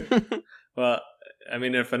 Well, I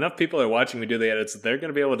mean, if enough people are watching me do the edits, they're going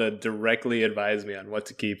to be able to directly advise me on what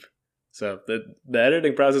to keep. So the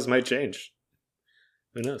editing process might change.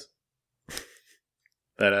 Who knows?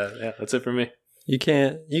 But yeah, that's it for me. You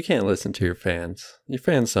can't listen to your fans. Your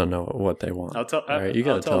fans don't know what they want. I'll tell. Right, you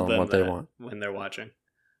gotta tell them what they that want when they're watching.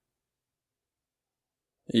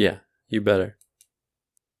 Yeah, you better.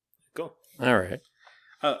 Cool. All right.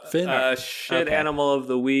 Finn. Shit Okay. animal of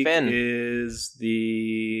the week Finn. is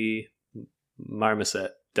the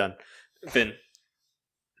marmoset. Done. Finn.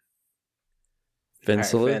 Finn All right,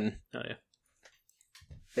 salute. Finn. Oh yeah.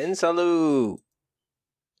 Finn salute.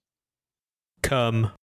 Come.